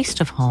a taste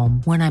of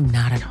home when I'm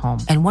not at home.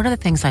 And one of the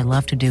things I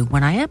love to do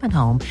when I am at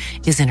home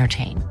is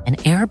entertain. And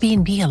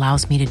Airbnb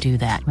allows me to do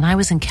that. When I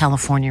was in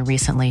California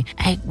recently,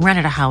 I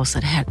rented a house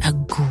that had a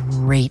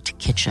great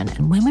kitchen.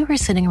 And when we were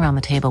sitting around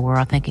the table, we were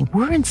all thinking,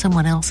 we're in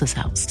someone else's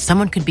house.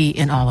 Someone could be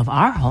in all of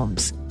our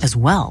homes as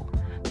well.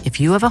 If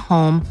you have a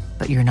home,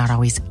 but you're not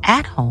always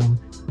at home,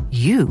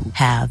 you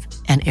have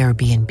an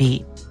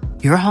Airbnb.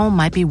 Your home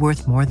might be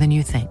worth more than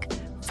you think.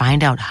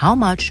 Find out how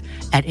much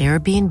at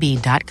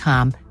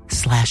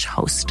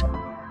airbnb.com/host.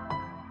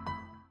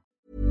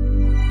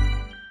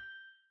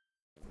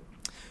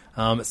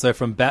 So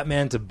from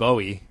Batman to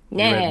Bowie, you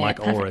read Mike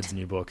Allred's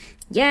new book.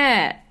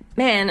 Yeah,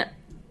 man,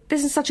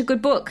 this is such a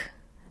good book.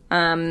 So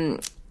I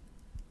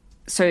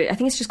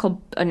think it's just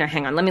called... Oh, no,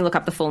 hang on. Let me look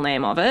up the full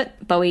name of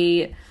it.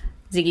 Bowie,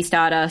 Ziggy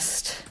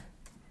Stardust...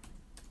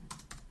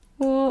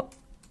 Oh.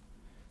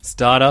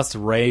 Stardust,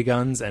 Ray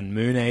Guns, and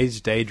Moon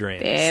Age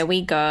Daydreams. There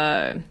we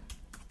go.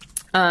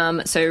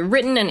 So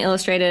written and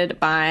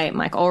illustrated by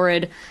Mike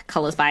Allred,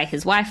 colours by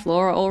his wife,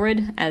 Laura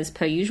Allred, as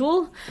per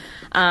usual.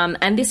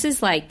 And this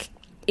is like...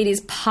 It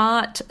is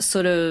part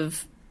sort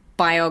of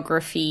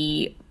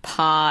biography,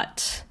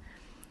 part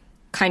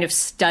kind of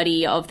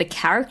study of the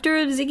character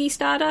of Ziggy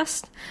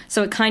Stardust.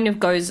 So it kind of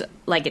goes...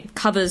 Like, it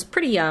covers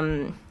pretty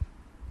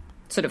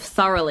sort of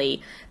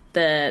thoroughly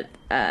the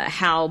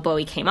how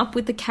Bowie came up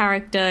with the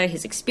character,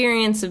 his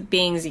experience of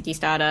being Ziggy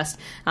Stardust,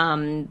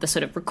 the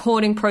sort of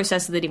recording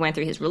process that he went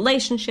through, his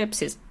relationships,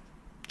 his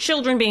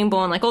children being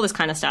born, like all this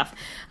kind of stuff,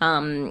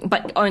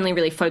 but only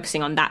really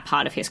focusing on that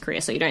part of his career,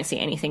 so you don't see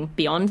anything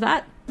beyond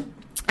that.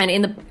 And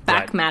in the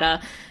back matter,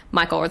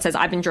 Mike Allred says,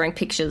 I've been drawing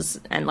pictures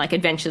and like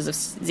adventures of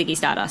Ziggy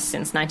Stardust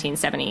since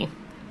 1970,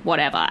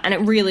 whatever, and it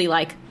really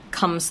like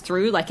comes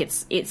through, like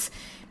it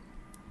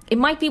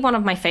might be one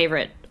of my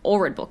favorite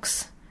Allred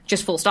books.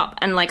 Just full stop.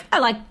 And, like, I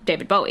like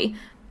David Bowie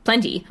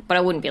plenty, but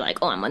I wouldn't be like,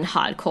 oh, I'm a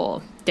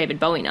hardcore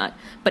David Bowie nut.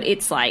 But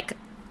it's, like,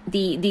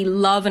 the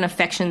love and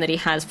affection that he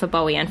has for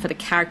Bowie and for the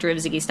character of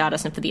Ziggy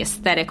Stardust and for the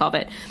aesthetic of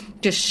it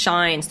just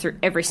shines through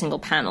every single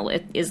panel.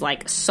 It is,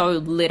 like, so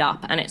lit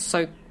up and it's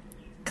so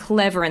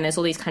clever, and there's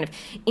all these kind of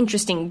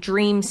interesting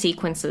dream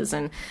sequences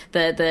and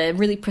the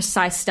really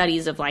precise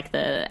studies of, like,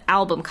 the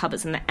album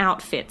covers and the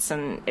outfits.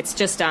 And it's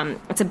just,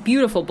 it's a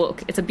beautiful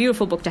book. It's a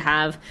beautiful book to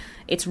have.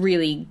 It's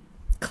really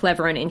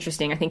clever and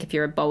interesting. I think if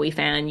you're a Bowie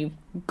fan, you've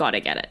got to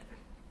get it.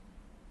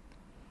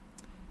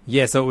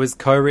 Yeah, so it was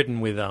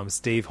co-written with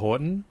Steve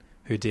Horton,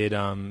 who did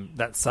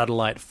that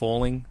Satellite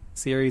Falling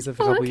series of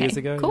a couple of years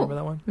ago. Cool. Remember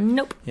that one?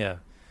 Nope. Yeah.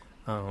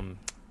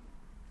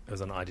 It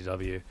was on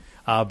IDW.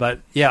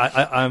 But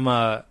yeah,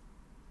 I'm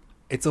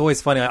it's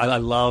always funny. I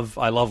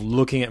love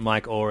looking at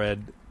Mike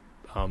Allred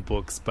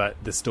books,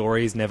 but the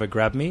stories never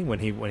grab me when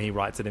he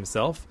writes it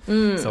himself.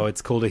 So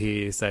it's cool to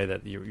hear you say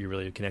that you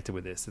really connected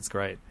with this. It's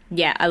great.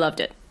 Yeah, I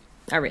loved it.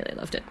 I really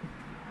loved it.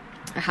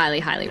 I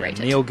highly rate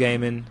it. Neil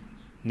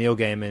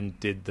Gaiman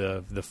did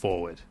the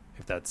foreword,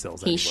 if that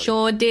sells anybody. He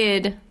sure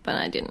did, but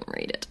I didn't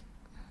read it.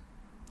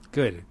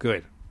 Good.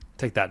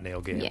 Take that,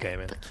 Neil Gaiman.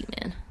 Yeah, fuck you,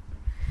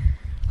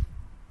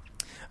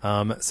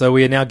 man. So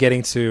we are now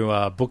getting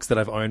to books that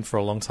I've owned for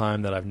a long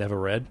time that I've never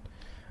read.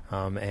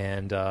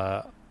 And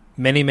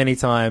many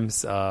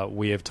times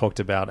we have talked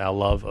about our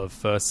love of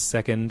First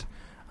Second,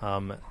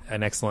 an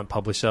excellent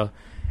publisher.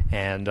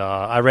 And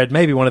I read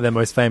maybe one of their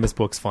most famous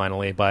books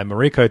finally by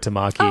Mariko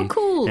Tamaki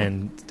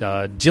and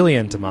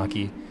Gillian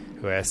Tamaki,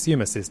 who I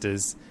assume are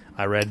sisters.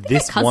 I read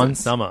This One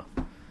Summer.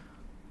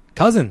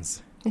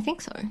 Cousins? I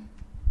think so.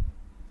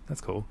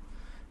 That's cool.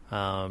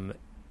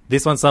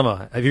 This One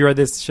Summer. Have you read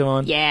this,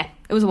 Siobhan? Yeah,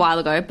 it was a while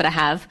ago, but I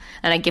have.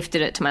 And I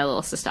gifted it to my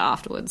little sister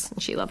afterwards,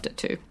 and she loved it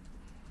too.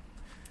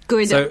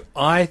 Good. So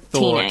I thought,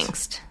 teen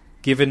angst.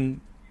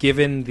 Given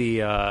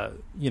the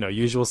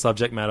usual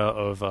subject matter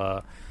of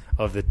the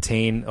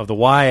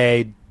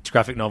YA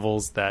graphic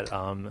novels that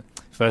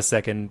First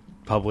Second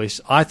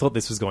published, I thought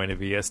this was going to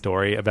be a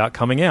story about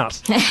coming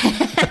out.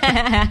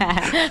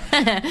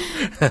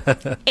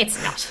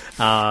 It's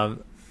not.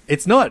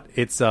 It's not.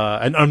 It's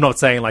and I'm not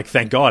saying like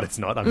thank God it's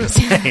not. I'm just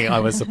saying I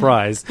was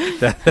surprised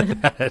that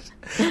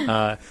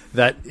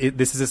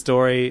this is a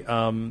story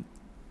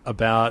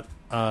about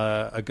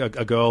a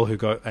girl who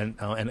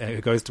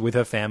who goes with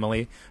her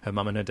family, her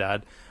mum and her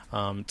dad,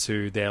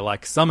 to their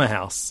like summer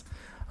house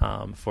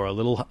for a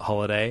little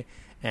holiday,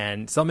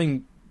 and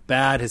something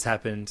bad has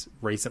happened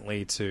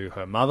recently to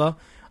her mother.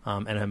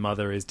 And her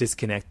mother is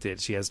disconnected.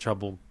 She has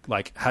trouble,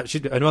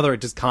 her mother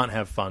just can't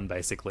have fun,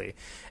 basically.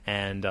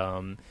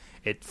 And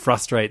it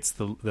frustrates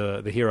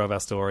the hero of our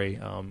story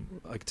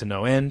to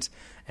no end.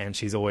 And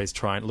she's always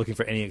looking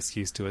for any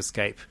excuse to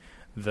escape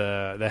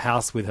the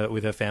house with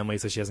her family,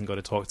 so she hasn't got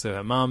to talk to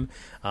her mum.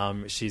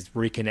 She's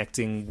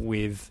reconnecting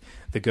with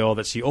the girl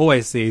that she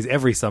always sees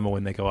every summer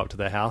when they go up to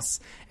their house.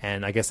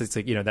 And I guess it's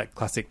that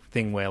classic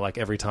thing where like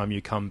every time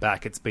you come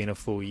back, it's been a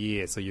full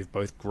year, so you've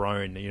both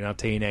grown. You're now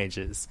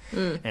teenagers,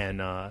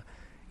 and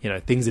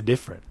things are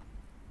different.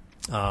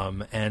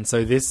 And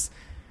so this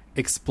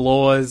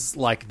explores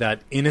like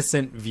that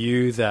innocent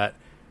view that.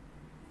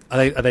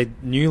 Are they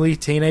newly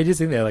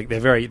teenagers? I think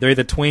they're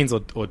either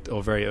tweens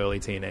or very early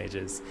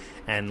teenagers,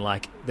 and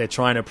like they're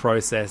trying to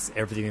process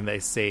everything they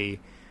see,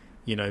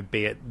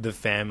 be it the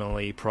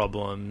family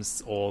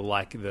problems or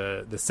like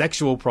the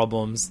sexual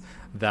problems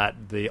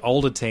that the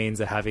older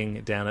teens are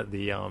having down at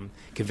the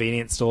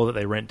convenience store that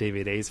they rent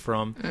DVDs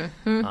from.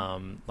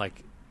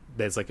 Like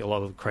there's like a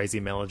lot of crazy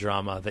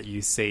melodrama that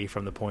you see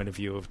from the point of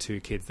view of two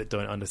kids that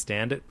don't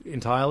understand it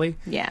entirely.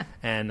 Yeah,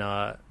 and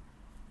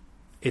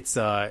it's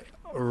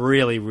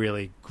really,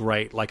 really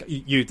great. Like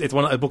it's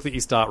a book that you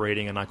start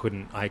reading, and I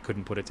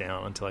couldn't put it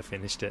down until I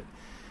finished it.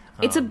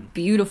 It's a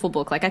beautiful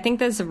book. Like I think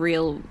there's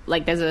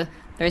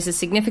a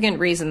significant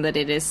reason that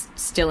it is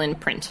still in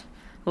print.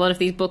 A lot of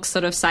these books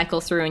sort of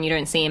cycle through and you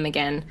don't see them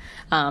again,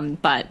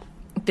 but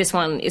this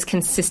one is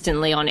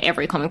consistently on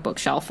every comic book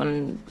shelf,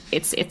 and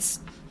it's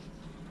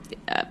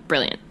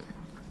brilliant.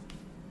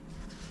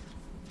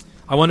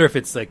 I wonder if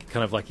it's like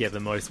kind of like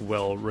the most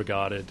well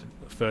regarded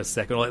First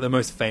Second, or like the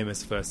most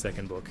famous First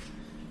Second book.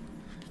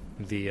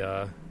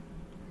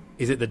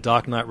 Is it The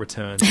Dark Knight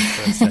Returns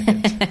First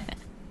Second?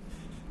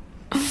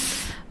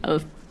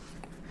 Of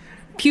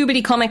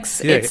Puberty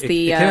Comics, yeah, it's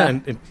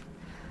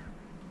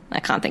I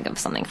can't think of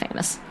something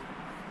famous,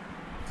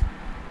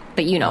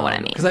 but you know what I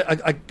mean. Because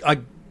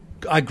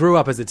I grew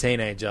up as a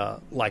teenager,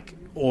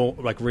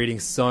 reading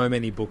so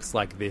many books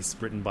like this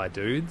written by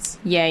dudes.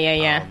 Yeah.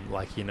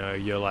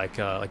 You're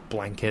like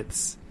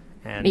Blankets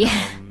and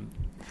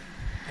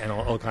and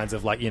all kinds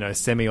of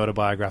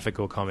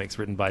semi-autobiographical comics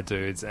written by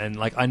dudes.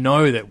 And I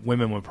know that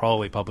women were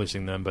probably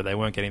publishing them, but they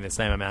weren't getting the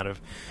same amount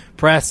of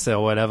press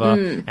or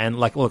whatever. And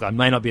look, I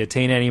may not be a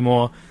teen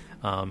anymore,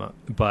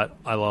 but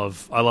I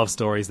love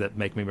stories that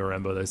make me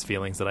remember those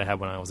feelings that I had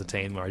when I was a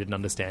teen, where I didn't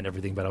understand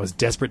everything, but I was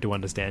desperate to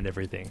understand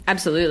everything.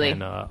 Absolutely.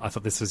 And I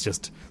thought this was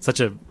just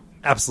such a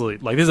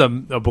absolute this is a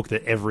book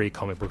that every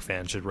comic book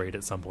fan should read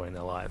at some point in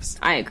their lives.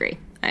 I agree.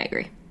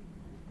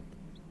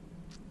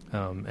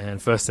 And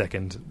First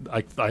Second,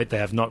 I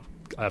have not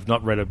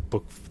read a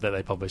book that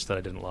they published that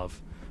I didn't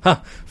love.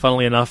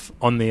 Funnily enough,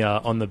 on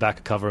the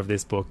back cover of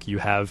this book, you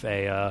have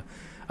a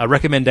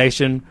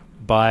recommendation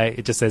by,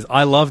 it just says,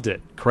 "I loved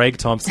it, Craig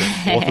Thompson,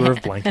 author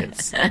of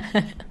Blankets."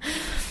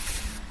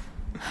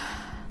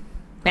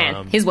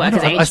 Man, his work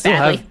has aged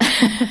badly.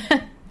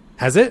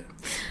 Has it?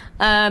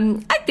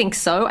 I think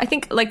so. I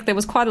think there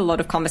was quite a lot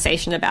of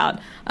conversation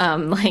about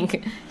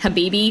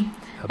Habibi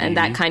and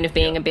that kind of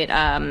being a bit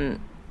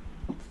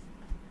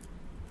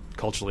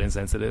culturally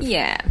insensitive.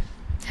 Yeah.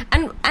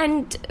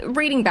 And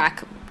reading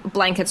back,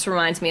 Blankets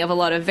reminds me of a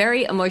lot of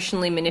very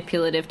emotionally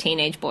manipulative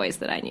teenage boys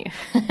that I knew.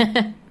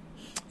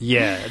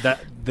 Yeah,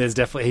 there's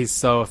definitely, he's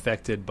so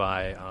affected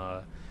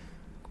by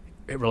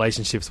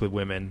relationships with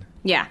women.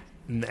 Yeah.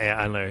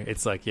 I know.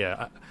 It's I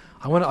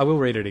will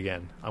read it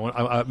again.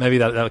 Maybe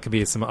that could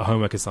be a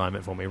homework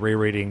assignment for me,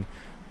 rereading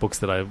books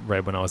that I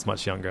read when I was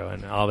much younger.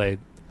 And are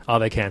Oh,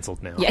 they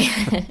cancelled now.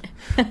 Yeah.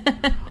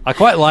 I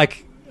quite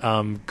like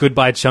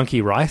Goodbye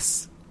Chunky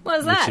Rice. What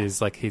is that? Which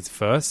is like his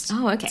first.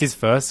 Oh, okay. It's his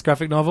first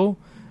graphic novel.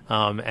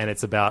 And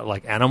it's about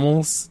like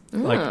animals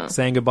like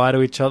saying goodbye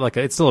to each other. Like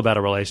it's still about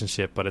a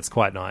relationship, but it's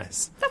quite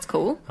nice. That's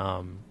cool.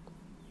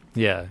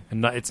 Yeah,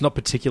 and it's not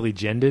particularly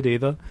gendered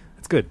either.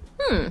 It's good.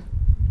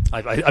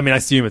 I mean, I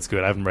assume it's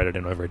good. I haven't read it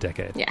in over a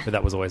decade. Yeah. But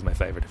that was always my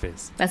favourite of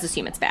his. Let's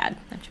assume it's bad.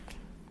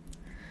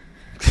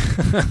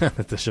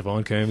 The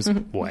Siobhan Coombs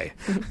way.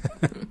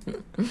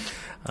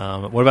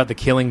 What about The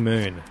Killing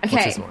Moon? Okay,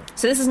 What's this one?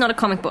 so this is not a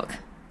comic book.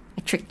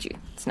 I tricked you.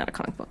 It's not a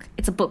comic book.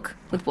 It's a book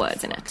with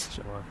words in it.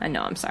 Sure. I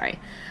know, I'm sorry.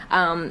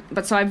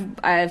 But so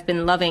I've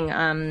been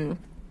loving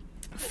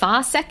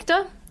Far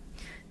Sector,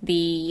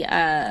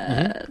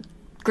 the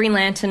Green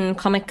Lantern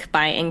comic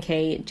by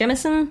N.K.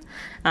 Jemisin.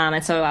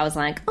 And so I was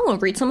like, oh, I'll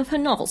read some of her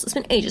novels. It's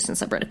been ages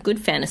since I've read a good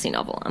fantasy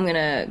novel. I'm going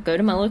to go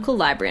to my local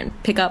library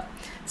and pick up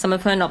some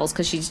of her novels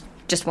because she's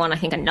just won, I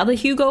think, another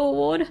Hugo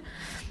Award.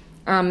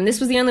 This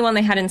was the only one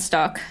they had in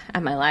stock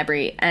at my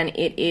library, and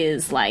it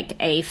is like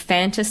a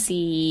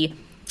fantasy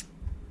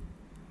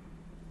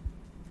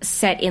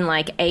set in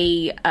like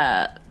a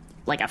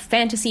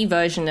fantasy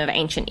version of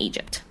ancient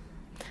Egypt.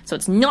 So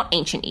it's not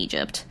ancient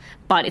Egypt,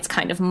 but it's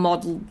kind of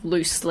modeled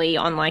loosely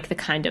on like the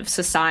kind of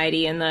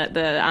society and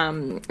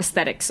the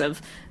aesthetics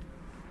of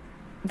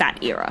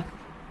that era.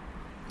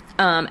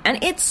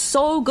 And it's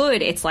so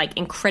good. It's like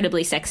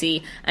incredibly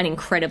sexy and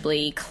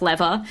incredibly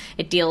clever.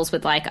 It deals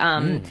with like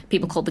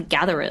people called the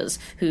Gatherers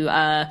who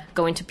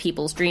go into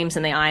people's dreams,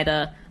 and they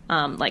either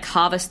like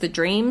harvest the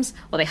dreams,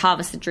 or they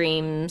harvest the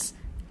dreams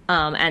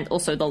and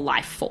also the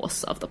life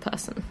force of the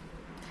person.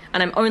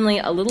 And I'm only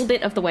a little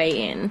bit of the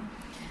way in,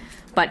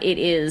 but it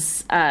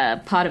is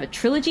part of a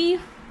trilogy,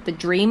 the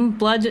Dream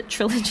Blood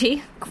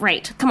trilogy.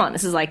 Great. Come on,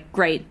 this is like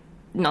great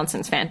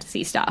nonsense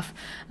fantasy stuff.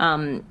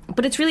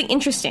 But it's really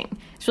interesting.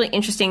 It's really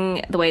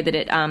interesting the way that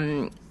it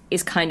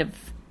is kind of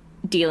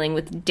dealing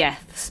with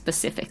death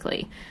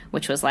specifically,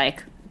 which was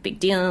like a big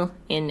deal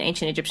in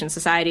ancient Egyptian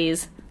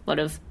societies, a lot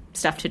of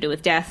stuff to do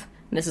with death.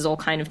 And this is all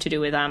kind of to do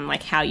with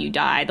like how you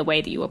die, the way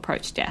that you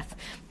approach death.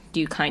 Do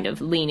you kind of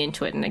lean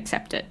into it and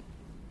accept it?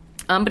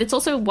 But it's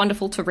also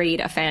wonderful to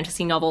read a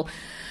fantasy novel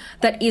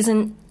that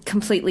isn't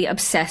completely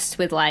obsessed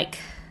with like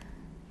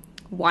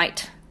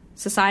white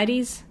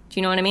societies. Do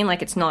you know what I mean?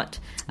 Like, it's not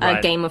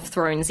a Game of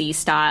Thrones-y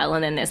style,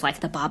 and then there's, like,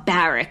 the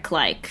barbaric,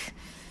 like,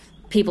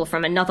 people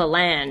from another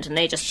land, and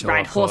they just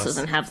ride horses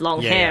and have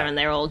long hair, and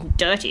they're all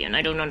dirty, and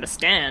I don't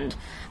understand.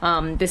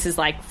 This is,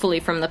 like, fully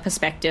from the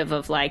perspective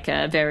of, like,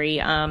 a very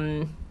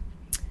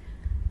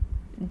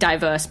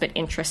diverse but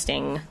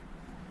interesting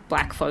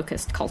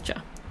black-focused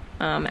culture.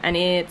 And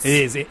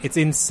it's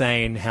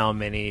insane how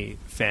many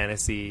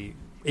fantasy...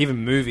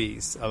 Even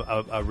movies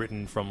are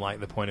written from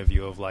like the point of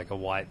view of like a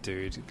white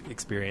dude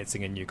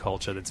experiencing a new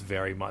culture that's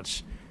very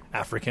much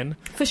African.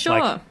 For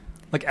sure.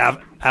 Like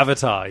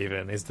Avatar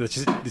even it's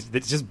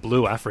just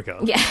blue Africa.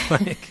 Yeah.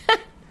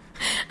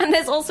 And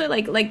there's also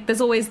like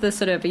there's always the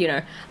sort of, you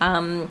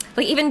know,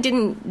 like even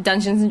didn't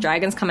Dungeons and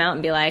Dragons come out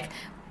and be like,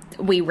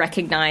 we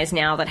recognize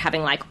now that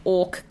having like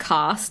orc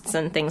castes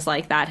and things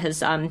like that has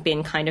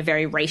been kind of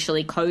very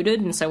racially coded,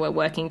 and so we're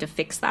working to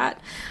fix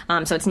that.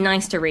 So it's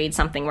nice to read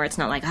something where it's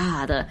not like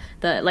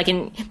the like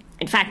in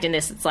fact in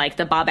this it's like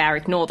the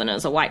barbaric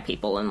northerners are white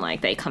people, and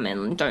like they come in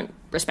and don't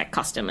respect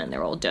custom, and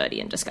they're all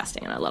dirty and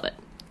disgusting, and I love it.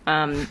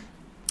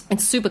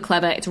 It's super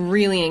clever. It's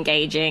really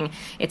engaging.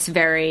 It's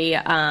very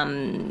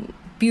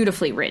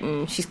beautifully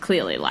written. She's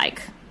clearly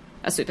like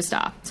a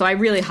superstar. So I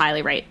really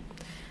highly rate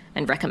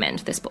and recommend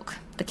this book,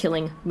 The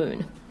Killing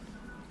Moon.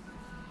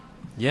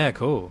 Yeah,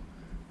 cool.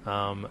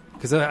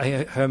 Because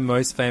her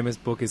most famous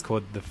book is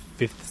called The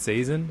Fifth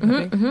Season, I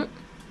think. Mm-hmm.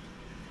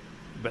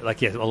 But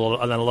like, yeah, a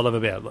lot of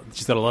about.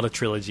 She's got a lot of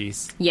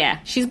trilogies. Yeah,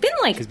 she's been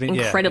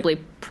incredibly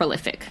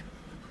prolific.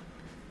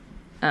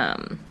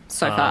 So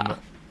far.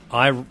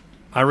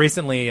 I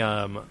recently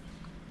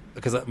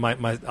because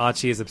my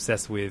Archie is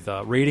obsessed with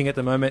reading at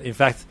the moment. In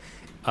fact,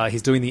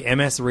 he's doing the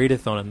MS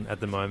Readathon at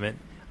the moment.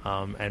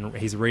 And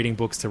he's reading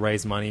books to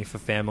raise money for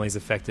families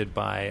affected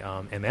by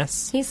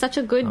MS. He's such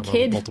a good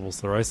kid. Multiple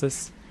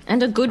sclerosis.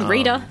 And a good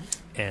reader.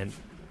 And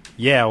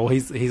yeah, well,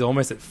 he's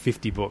almost at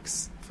 50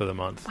 books for the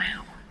month.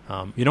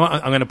 Wow. You know what?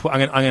 I'm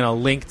gonna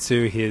link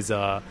to his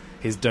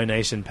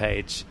donation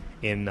page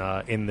in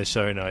the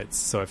show notes.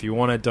 So if you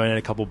want to donate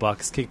a couple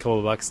bucks, kick a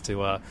couple bucks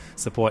to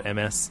support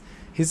MS.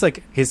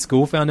 His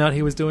school found out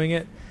he was doing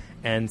it.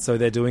 And so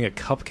they're doing a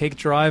cupcake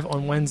drive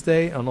on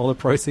Wednesday, and all the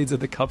proceeds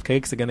of the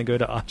cupcakes are going to go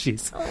to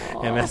Archie's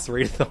MS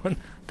Readathon.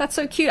 That's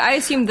so cute. I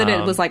assumed that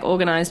it was like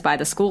organised by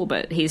the school,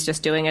 but he's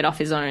just doing it off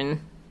his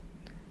own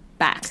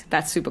back.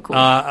 That's super cool.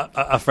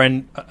 A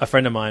friend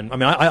of mine. I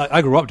mean,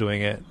 I grew up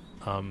doing it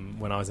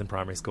when I was in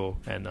primary school,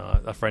 and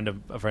a friend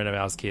of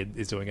ours kid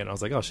is doing it. And I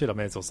was like, oh shit, I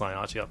may as well sign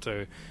Archie up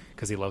too,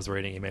 because he loves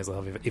reading. He may as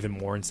well have even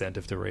more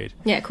incentive to read.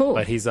 Yeah, cool.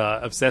 But he's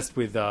obsessed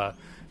with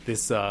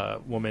this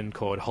woman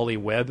called Holly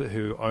Webb,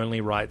 who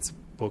only writes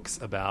books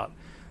about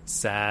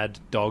sad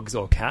dogs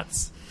or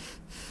cats.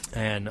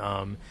 And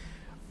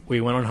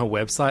we went on her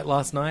website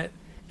last night,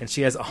 and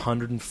she has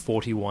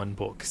 141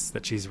 books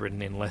that she's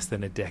written in less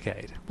than a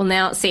decade. Well,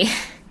 now, see,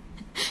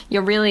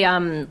 you're really,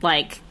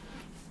 like,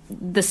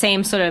 the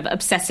same sort of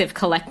obsessive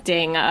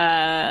collecting,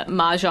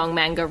 mahjong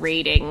manga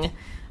reading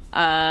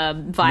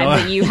vibe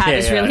that you have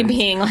is really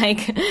being,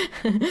 like,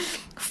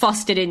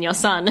 fostered in your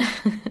son.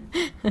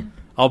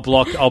 I'll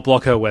block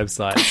her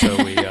website so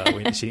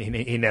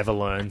he never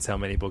learns how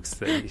many books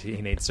that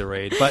he needs to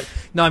read. But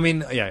no, I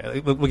mean, yeah,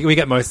 we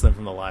get most of them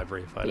from the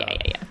library. But,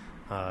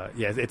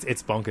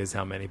 it's bonkers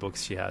how many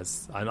books she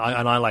has, and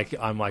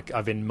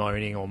I've been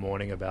moaning all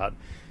morning about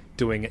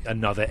doing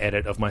another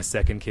edit of my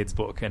second kid's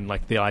book, and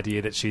like the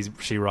idea that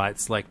she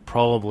writes like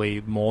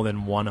probably more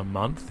than one a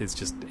month is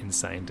just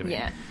insane to me.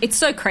 Yeah, it's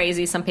so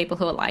crazy. Some people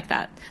who are like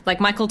that, like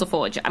Michael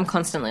DeForge, I'm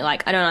constantly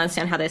like, I don't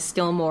understand how there's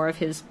still more of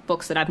his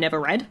books that I've never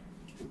read.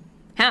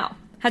 How'd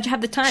you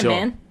have the time,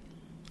 man?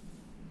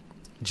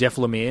 Jeff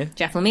Lemire.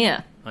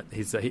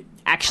 He's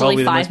actually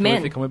probably 5 the most men.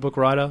 prolific comic book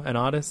writer and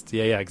artist.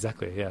 Yeah,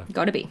 exactly. Yeah,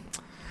 gotta be.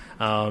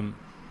 A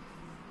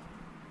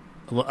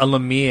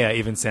Lemire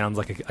even sounds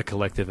like a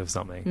collective of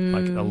something,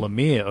 like a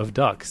Lemire of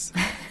ducks,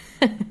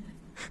 a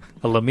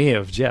Lemire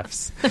of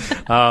Jeffs.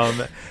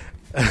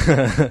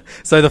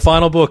 So the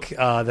final book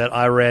that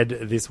I read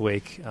this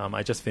week,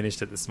 I just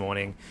finished it this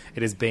morning.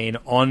 It has been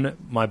on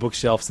my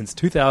bookshelf since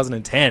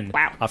 2010.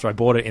 Wow. After I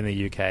bought it in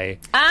the UK.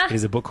 It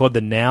is a book called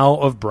The Now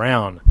of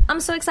Brown. I'm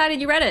so excited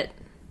you read it.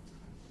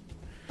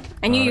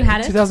 I knew you had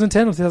it.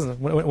 2010 or 2000.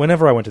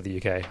 Whenever I went to the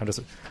UK,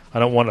 I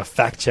don't want a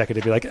fact checker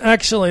to be like,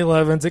 actually,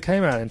 Levins, it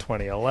came out in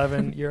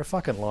 2011. You're a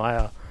fucking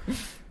liar.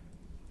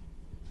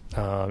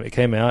 It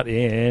came out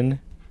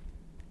in,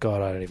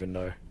 God, I don't even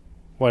know.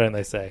 Why don't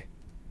they say?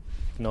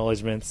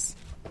 Acknowledgements.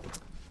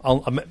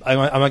 Am I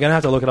going to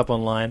have to look it up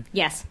online?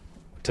 Yes.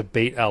 To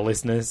beat our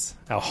listeners,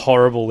 our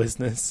horrible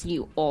listeners.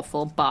 You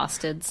awful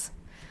bastards.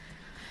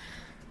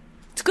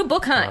 It's a good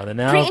book, huh?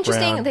 Pretty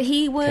interesting that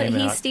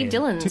he's Steve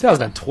Dillon.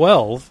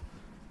 2012?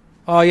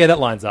 Oh, yeah, that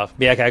lines up.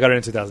 Yeah, okay, I got it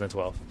in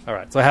 2012. All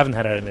right, so I haven't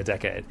had it in a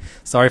decade.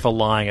 Sorry for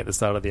lying at the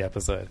start of the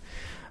episode.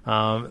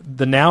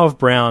 The Now of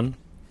Brown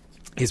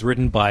is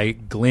written by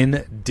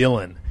Glyn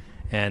Dillon.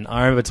 And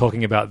I remember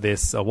talking about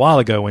this a while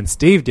ago when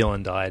Steve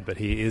Dillon died, but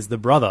he is the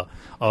brother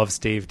of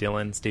Steve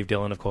Dillon. Steve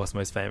Dillon, of course,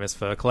 most famous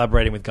for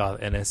collaborating with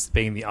Garth Ennis,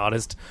 being the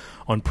artist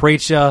on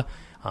Preacher,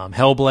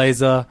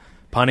 Hellblazer,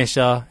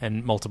 Punisher,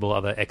 and multiple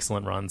other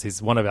excellent runs.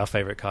 He's one of our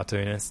favorite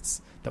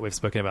cartoonists that we've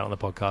spoken about on the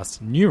podcast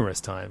numerous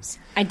times.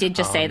 I did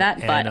just say that,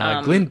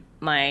 but Glyn...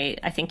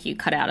 I think you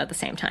cut out at the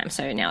same time,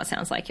 so now it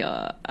sounds like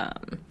you're...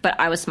 but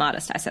I was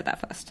smartest. I said that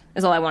first.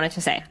 Is all I wanted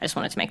to say. I just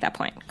wanted to make that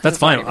point. That's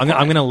fine. I'm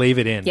going to leave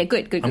it in. Yeah,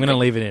 good. I'm going to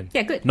leave it in.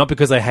 Yeah, good. Not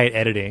because I hate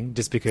editing,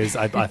 just because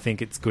I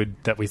think it's good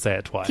that we say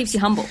it twice. Keeps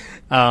you humble.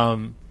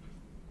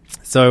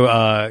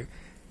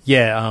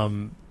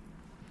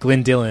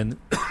 Glyn Dillon...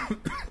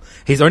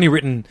 He's only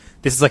written,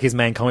 this is like his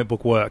main comic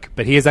book work,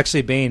 but he has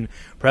actually been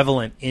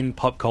prevalent in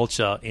pop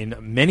culture in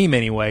many,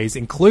 many ways,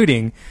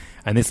 including,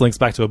 and this links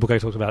back to a book I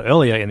talked about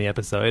earlier in the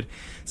episode.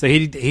 So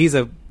he's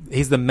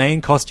the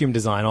main costume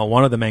designer, or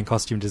one of the main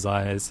costume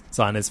designers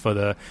for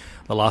the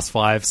last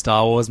 5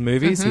 Star Wars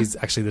movies. Mm-hmm. He's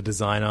actually the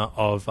designer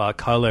of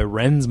Kylo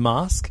Ren's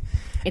mask.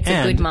 It's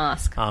a good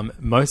mask.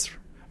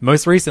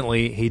 Most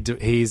recently,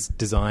 he's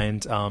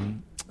designed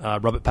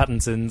Robert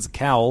Pattinson's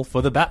cowl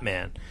for the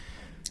Batman.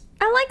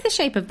 I like the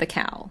shape of the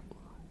cowl.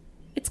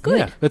 It's good.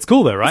 Yeah, it's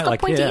cool though, right? It's got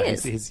pointy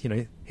ears. He's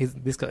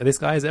this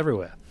guy is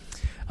everywhere.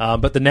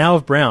 But The Now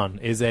of Brown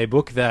is a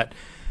book that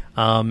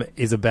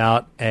is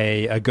about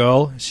a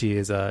girl. She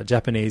is a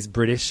Japanese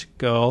British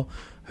girl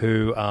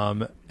who,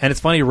 and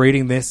it's funny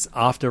reading this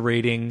after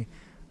reading,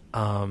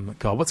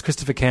 what's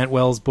Christopher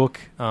Cantwell's book?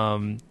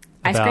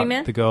 Ice Cream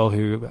Man? The girl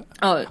who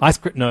no,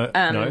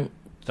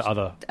 the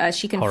other.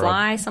 She Can horror.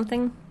 Fly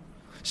something.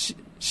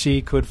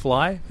 She Could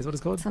Fly is what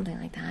it's called. Something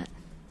like that.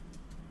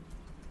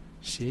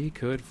 She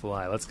Could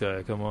Fly. Let's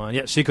go. Come on.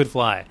 Yeah, She Could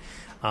Fly.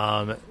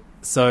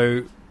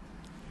 So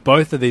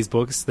both of these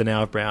books, The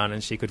Now of Brown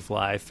and She Could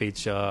Fly,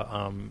 feature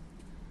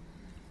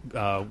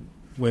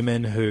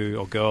women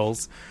or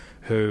girls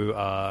who...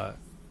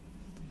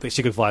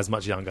 She Could Fly is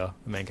much younger,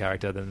 the main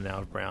character, than The Now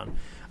of Brown,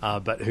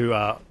 but who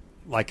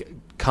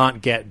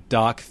can't get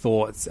dark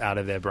thoughts out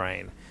of their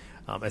brain.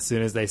 As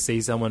soon as they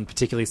see someone,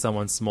 particularly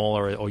someone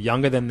smaller or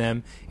younger than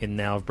them, in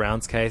Now of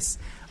Brown's case...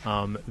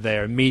 they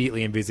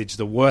immediately envisage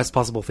the worst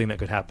possible thing that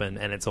could happen,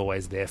 and it's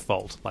always their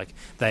fault. Like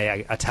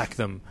they attack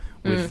them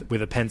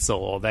with a pencil,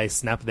 or they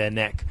snap their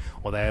neck,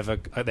 or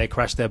they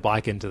crash their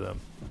bike into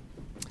them.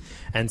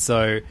 And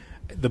so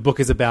the book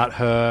is about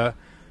her,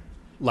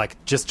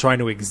 like, just trying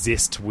to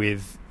exist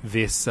with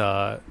this,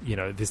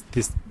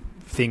 this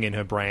thing in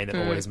her brain that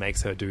always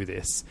makes her do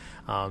this.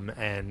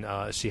 And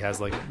she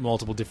has like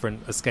multiple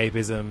different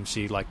escapism.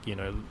 She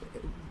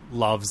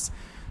loves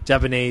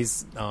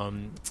Japanese.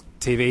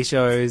 TV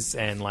shows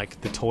and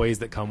like the toys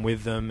that come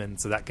with them, and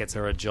so that gets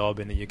her a job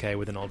in the UK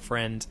with an old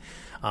friend.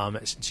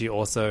 She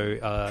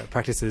also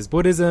practices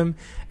Buddhism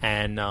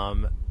and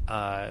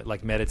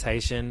like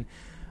meditation.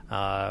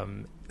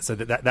 so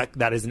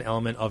that is an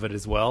element of it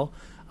as well.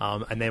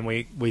 And then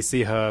we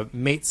see her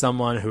meet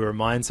someone who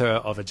reminds her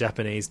of a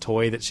Japanese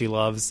toy that she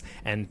loves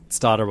and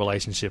start a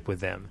relationship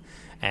with them.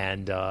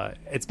 And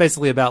it's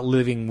basically about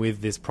living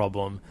with this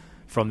problem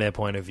from their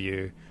point of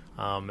view.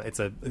 It's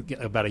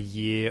about a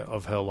year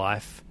of her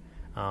life,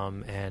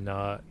 and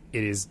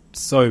it is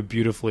so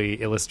beautifully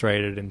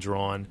illustrated and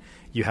drawn.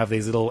 You have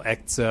these little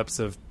excerpts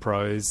of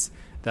prose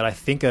that I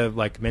think are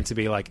like meant to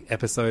be like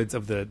episodes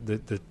of the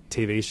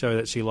TV show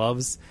that she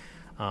loves.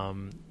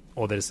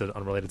 Or they're just an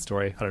unrelated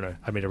story. I don't know.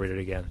 I need to read it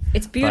again.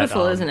 It's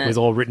beautiful, isn't it? It was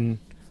all written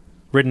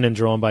and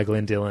drawn by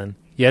Glenn Dillon.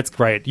 Yeah, it's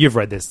great. You've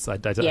read this. I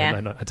take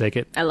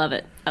it. I love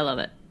it.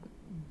 I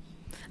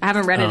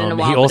haven't read it in a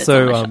while, he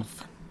also, but it's on my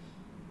shelf.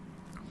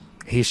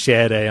 He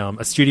shared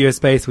a studio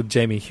space with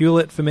Jamie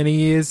Hewlett for many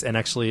years and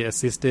actually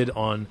assisted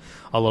on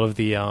a lot of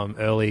the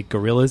early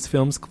Gorillaz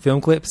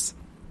film clips.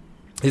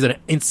 He's an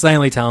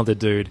insanely talented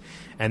dude.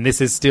 And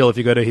this is still, if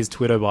you go to his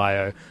Twitter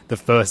bio, the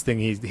first thing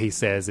he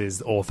says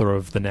is author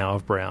of The Now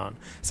of Brown.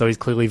 So he's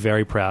clearly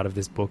very proud of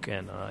this book,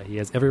 and he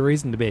has every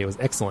reason to be. It was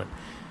excellent.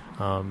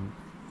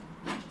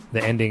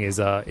 The ending is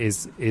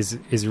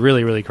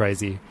really, really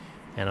crazy,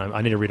 and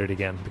I need to read it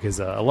again because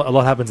a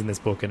lot happens in this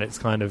book, and it's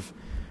kind of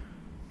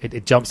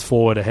it jumps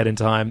forward ahead in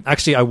time.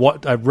 Actually,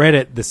 I read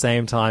it the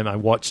same time I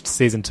watched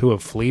season 2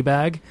 of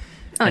Fleabag.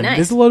 Oh, and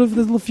nice.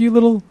 There's a few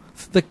little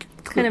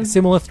kind of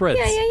similar threads.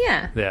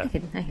 Yeah. Yeah. I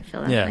can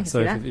feel that. Yeah, so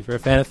if you're a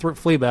fan of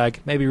Fleabag,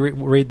 maybe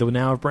read The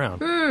Now of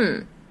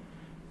Brown.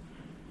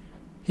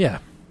 Yeah.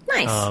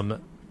 Nice.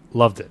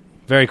 Loved it.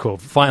 Very cool.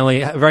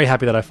 Finally, very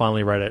happy that I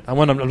finally read it. I'm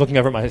looking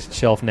over at my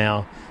shelf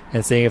now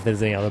and seeing if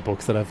there's any other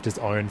books that I've just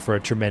owned for a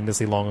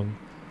tremendously long...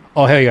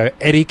 Oh, here you go.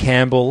 Eddie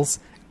Campbell's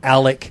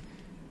Alec,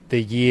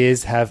 The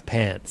Years Have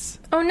Pants.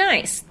 Oh,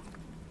 nice.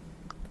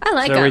 I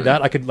like Should I read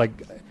that? I could,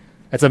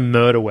 it's a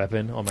murder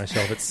weapon on my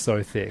shelf. It's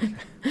so thick.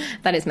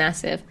 That is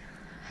massive.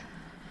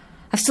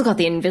 I've still got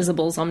the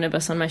Invisibles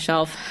omnibus on my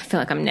shelf. I feel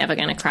like I'm never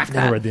going to crack that.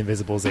 Never read the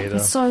Invisibles either.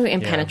 It's so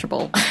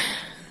impenetrable. Yeah.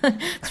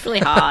 It's really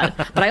hard.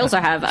 But I also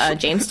have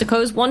James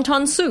Decaux's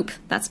Wonton Soup.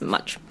 That's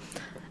much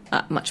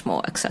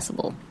more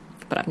accessible.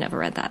 But I've never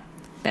read that.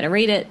 Better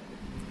read it.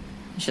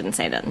 I shouldn't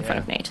say that in front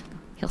of Nate.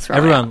 He'll throw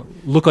it out.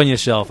 Look on your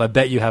shelf. I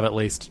bet you have at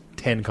least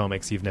 10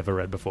 comics you've never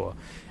read before.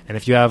 And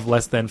if you have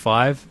less than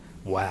 5...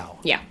 Wow.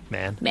 Yeah.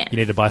 Man. You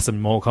need to buy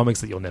some more comics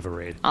that you'll never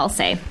read. I'll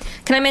say.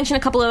 Can I mention a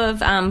couple of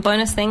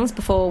bonus things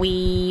before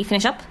we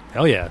finish up?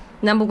 Hell yeah.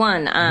 Number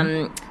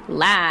 1,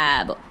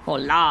 Lab, or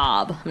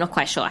Lab. I'm not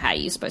quite sure how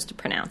you're supposed to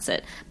pronounce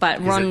it.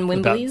 But Ron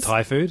Wimbley's...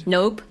 Thai food?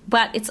 Nope.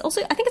 But it's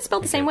also... I think it's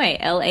spelled the same way.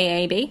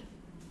 L-A-A-B?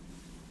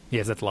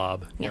 Yes, that's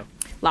Lab. Yeah.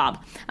 Lab.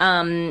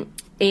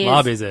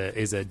 Lab is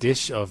a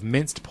dish of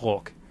minced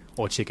pork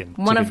or chicken.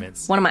 One of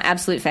mince. my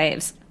absolute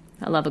faves.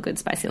 I love a good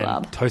spicy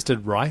lab.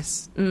 Toasted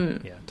rice. Yeah,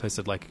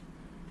 toasted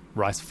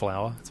rice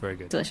flour. It's very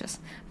good. Delicious.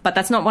 But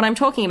that's not what I'm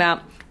talking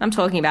about. I'm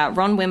talking about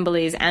Ron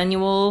Wimbley's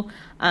annual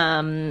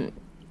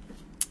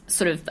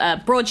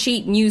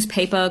broadsheet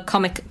newspaper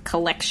comic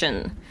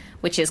collection,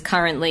 which is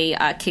currently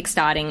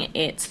kickstarting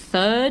its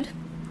 3rd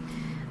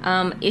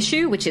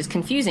issue, which is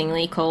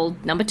confusingly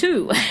called number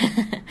 2.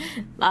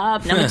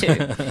 Lab number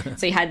 2.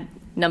 So you had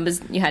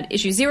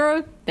issue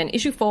 0, then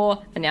issue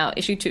 4, and now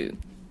issue 2.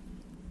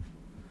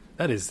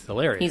 That is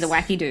hilarious. He's a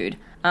wacky dude.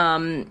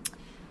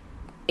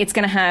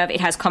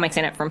 It has comics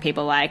in it from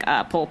people like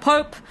Paul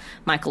Pope,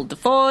 Michael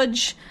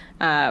DeForge,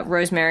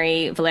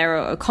 Rosemary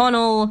Valero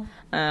O'Connell,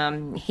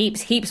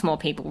 heaps more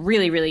people.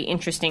 Really, really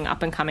interesting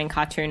up-and-coming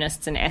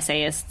cartoonists and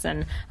essayists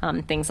and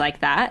things like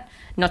that.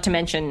 Not to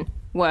mention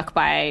work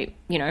by,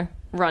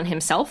 Ron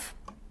himself,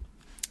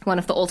 one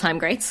of the all-time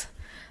greats.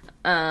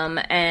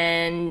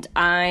 And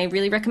I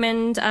really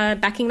recommend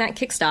backing that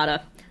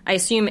Kickstarter. I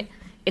assume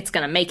it's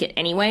going to make it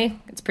anyway.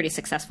 It's pretty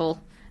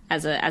successful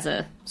as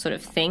a sort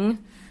of thing.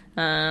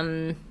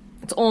 It's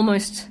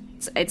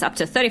up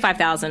to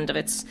 $35,000 of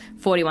its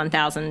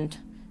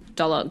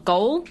 $41,000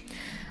 goal.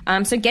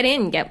 So get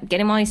in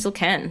while you still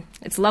can.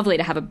 It's lovely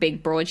to have a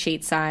big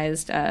broadsheet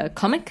sized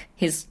comic.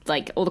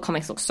 All the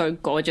comics look so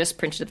gorgeous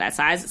printed at that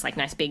size. It's like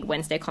nice big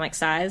Wednesday comic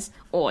size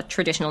or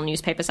traditional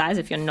newspaper size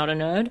if you're not a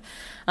nerd.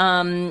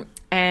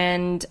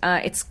 And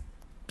it's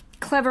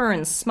clever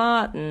and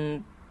smart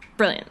and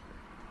brilliant.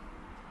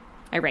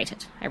 I rate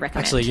it. I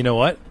recommend. Actually, you know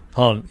what?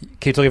 Hold on.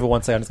 Keep talking for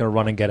 1 second. I'm just going to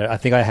run and get it. I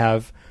think I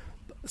have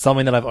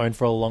something that I've owned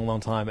for a long, long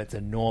time. It's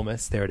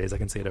enormous. There it is. I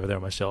can see it over there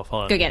on my shelf.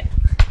 Hold on. Go get it.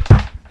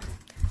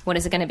 What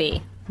is it going to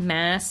be?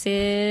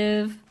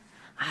 Massive.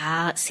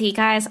 See,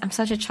 guys, I'm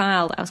such a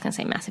child. I was going to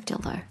say massive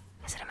dildo.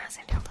 Is it a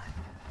massive dildo?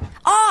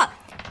 Oh,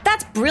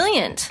 that's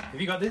brilliant.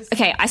 Have you got this?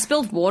 Okay, I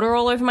spilled water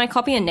all over my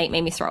copy and Nate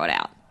made me throw it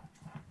out.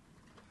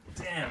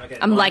 Damn. Okay.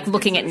 I'm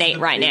looking at Nate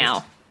right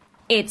now.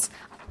 It's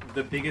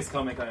the biggest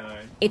comic I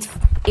own. It's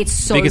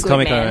so biggest good,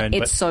 comic man. I own,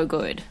 it's so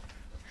good.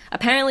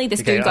 Apparently,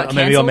 this okay, dude got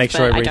maybe I'll cancelled, make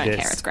sure but I I read don't this.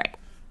 care. It's great.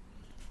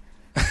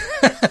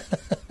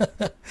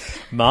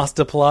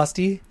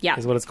 Masterplasty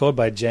is what it's called,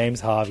 by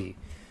James Harvey.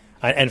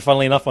 And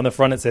funnily enough, on the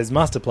front it says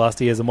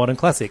Masterplasty is a modern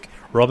classic.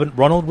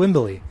 Ronald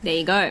Wimbley. There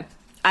you go.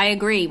 I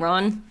agree,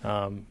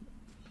 Ron.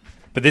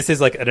 But this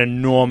is like an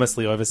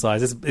enormously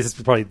oversized. This is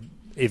probably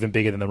even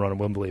bigger than the Ron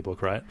and Wimberly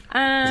book, right?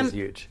 This is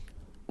huge.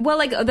 Well,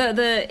 like I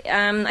think it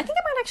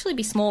might actually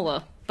be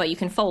smaller, but you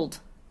can fold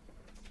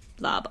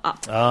Lab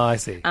up. Oh, I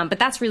see. But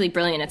that's really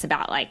brilliant. It's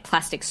about like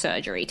plastic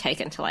surgery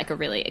taken to like a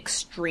really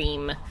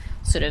extreme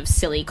sort of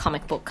silly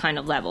comic book kind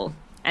of level,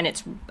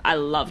 and I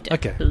loved it.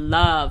 Okay,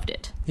 loved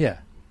it. Yeah.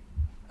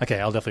 Okay,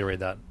 I'll definitely read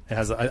that. It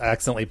has. I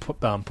accidentally put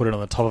it on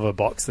the top of a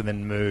box and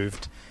then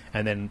moved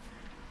and then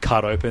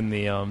cut open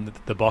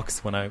the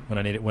box when I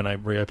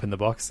reopened the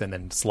box and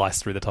then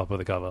sliced through the top of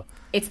the cover.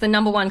 It's the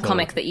number one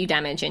comic that you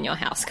damage in your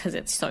house because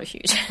it's so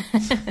huge.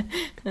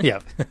 Yeah,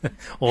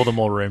 all the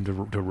more room to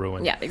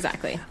ruin. Yeah,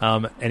 exactly.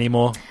 Any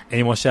more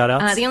shout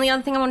outs? The only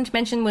other thing I wanted to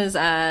mention was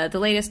the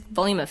latest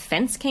volume of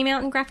Fence came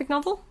out in graphic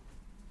novel.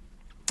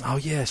 Oh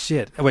yeah,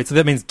 shit. Oh, wait, so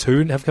that means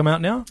 2 have come out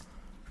now?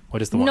 Or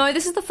just the one? No,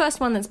 this is the first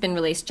one that's been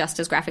released just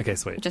as graphic. Okay,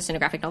 sweet. Just in a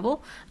graphic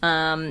novel.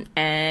 And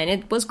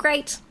it was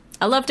great.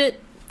 I loved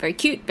it. Very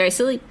cute, very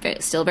silly,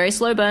 still very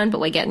slow burn, but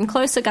we're getting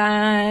closer,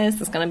 guys.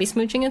 There's going to be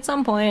smooching at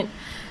some point.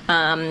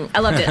 I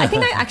loved it. I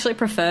think I actually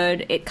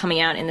preferred it coming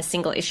out in a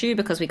single issue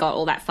because we got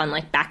all that fun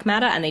like back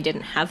matter, and they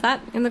didn't have that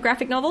in the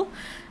graphic novel.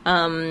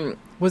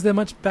 Was there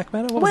much back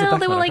matter? What was well, the back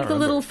there were matter? like the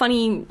little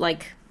funny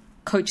like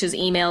coaches'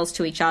 emails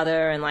to each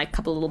other and like a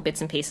couple of little bits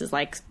and pieces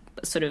like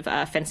sort of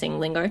fencing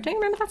lingo. Don't you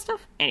remember that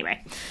stuff?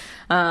 Anyway.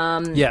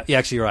 Yeah,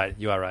 actually you're right.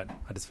 You are right.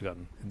 I just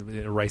forgotten.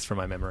 It erased from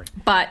my memory.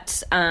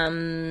 But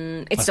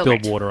it's still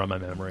spilled great. water on my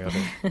memory of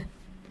it.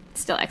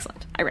 Still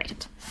excellent. I rate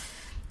it.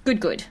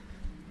 Good.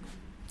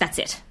 That's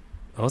it.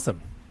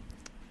 Awesome.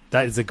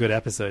 That is a good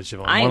episode,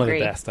 Siobhan. I One agree. of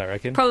the best, I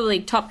reckon.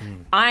 Probably top.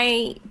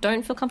 I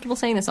don't feel comfortable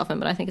saying this often,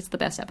 but I think it's the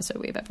best episode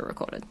we've ever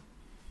recorded.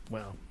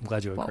 Well, I'm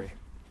glad you agree.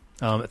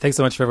 Thanks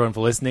so much for everyone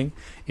for listening.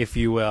 If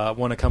you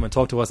want to come and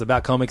talk to us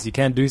about comics, you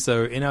can do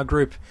so in our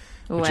group,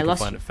 which you can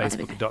find at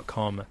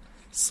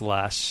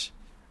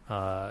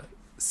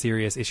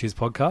facebook.com/Serious Issues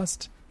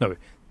Podcast. No,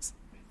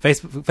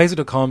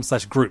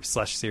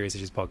 facebook.com/groups/Serious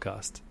Issues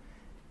Podcast.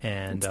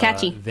 And it's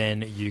catchy.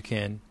 Then you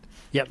can...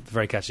 Yep,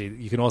 very catchy.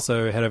 You can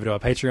also head over to our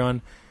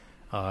Patreon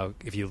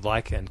if you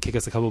like and kick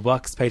us a couple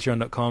bucks.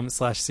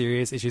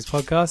 Patreon.com/Serious Issues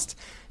Podcast.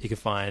 You can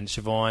find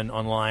Siobhan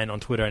online on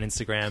Twitter and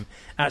Instagram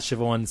at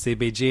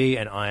SiobhanCBG,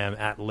 and I am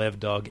at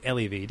LevDog,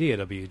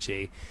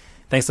 LEVDOWG.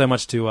 Thanks so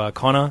much to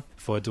Connor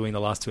for doing the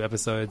last 2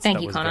 episodes. Thank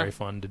you, That was Connor. very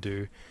fun to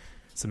do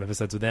some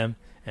episodes with them.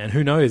 And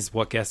who knows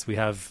what guests we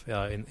have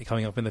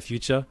coming up in the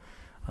future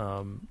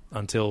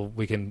until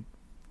we can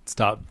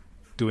start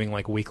doing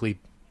like weekly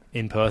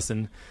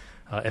in-person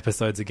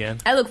episodes again.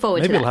 I look forward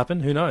to Maybe that. it'll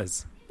happen. Who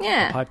knows?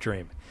 Yeah. A pipe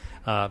dream.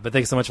 But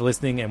thanks so much for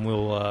listening, and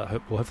we'll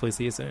hopefully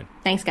see you soon.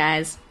 Thanks,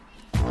 guys.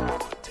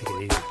 Take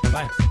it easy.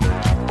 Bye.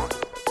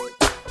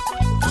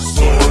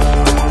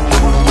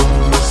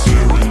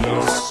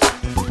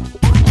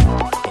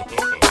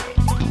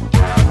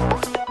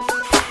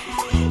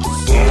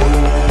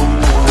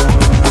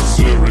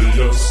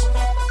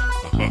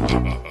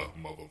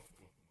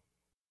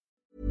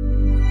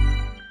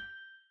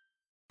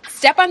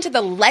 Step onto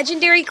the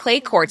legendary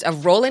clay courts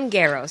of Roland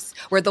Garros,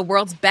 where the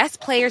world's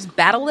best players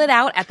battle it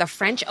out at the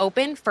French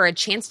Open for a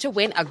chance to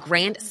win a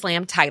Grand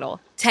Slam title.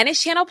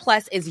 Tennis Channel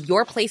Plus is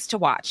your place to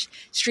watch.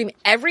 Stream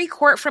every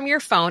court from your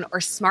phone or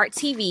smart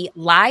TV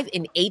live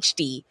in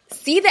HD.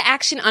 See the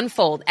action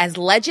unfold as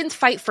legends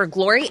fight for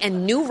glory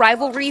and new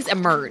rivalries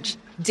emerge.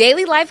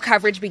 Daily live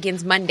coverage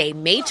begins Monday,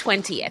 May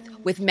 20th,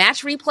 with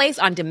match replays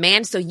on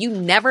demand so you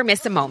never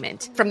miss a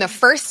moment. From the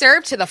first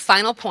serve to the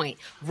final point,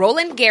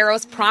 Roland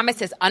Garros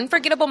promises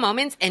unforgettable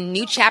moments and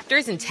new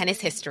chapters in tennis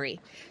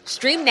history.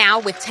 Stream now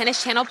with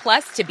Tennis Channel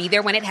Plus to be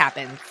there when it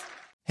happens.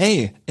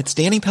 Hey, it's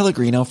Danny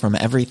Pellegrino from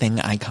Everything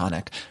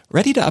Iconic.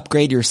 Ready to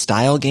upgrade your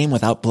style game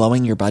without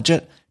blowing your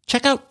budget?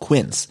 Check out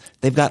Quince.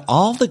 They've got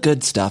all the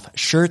good stuff,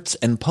 shirts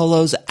and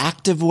polos,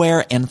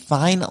 activewear, and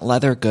fine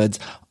leather goods,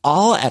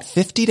 all at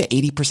 50 to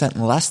 80%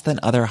 less than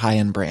other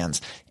high-end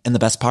brands. And the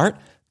best part?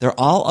 They're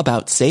all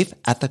about safe,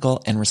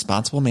 ethical, and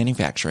responsible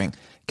manufacturing.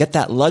 Get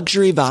that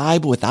luxury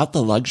vibe without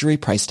the luxury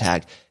price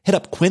tag. Hit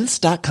up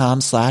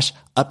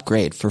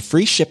quince.com/upgrade for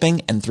free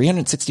shipping and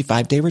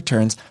 365-day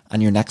returns on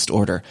your next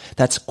order.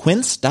 That's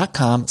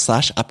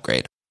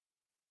quince.com/upgrade.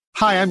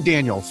 Hi, I'm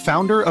Daniel,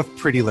 founder of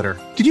Pretty Litter.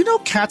 Did you know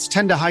cats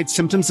tend to hide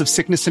symptoms of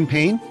sickness and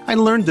pain? I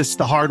learned this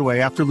the hard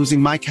way after losing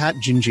my cat,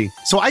 Gingy.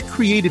 So I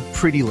created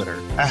Pretty Litter,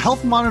 a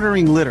health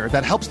monitoring litter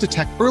that helps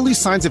detect early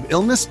signs of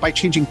illness by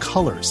changing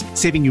colors,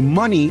 saving you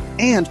money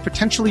and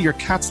potentially your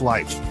cat's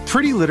life.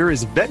 Pretty Litter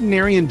is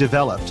veterinarian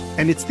developed,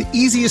 and it's the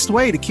easiest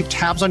way to keep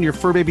tabs on your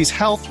fur baby's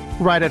health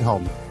right at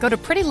home. Go to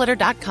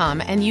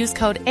prettylitter.com and use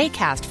code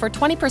ACAST for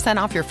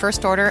 20% off your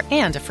first order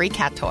and a free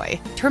cat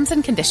toy. Terms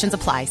and conditions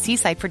apply. See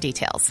site for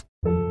details.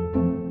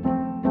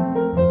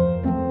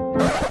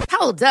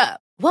 Hold up.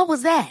 What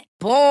was that?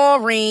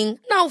 Boring.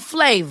 No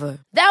flavor.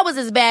 That was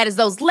as bad as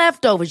those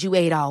leftovers you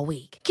ate all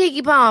week.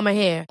 Keke Palmer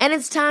here, and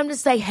it's time to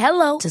say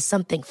hello to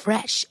something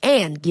fresh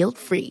and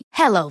guilt-free.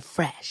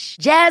 HelloFresh.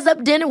 Jazz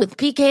up dinner with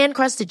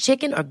pecan-crusted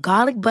chicken or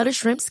garlic butter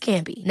shrimp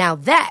scampi. Now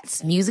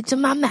that's music to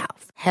my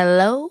mouth.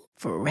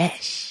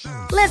 HelloFresh.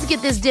 Let's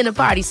get this dinner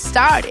party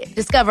started.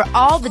 Discover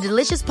all the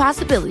delicious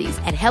possibilities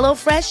at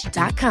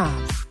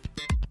HelloFresh.com.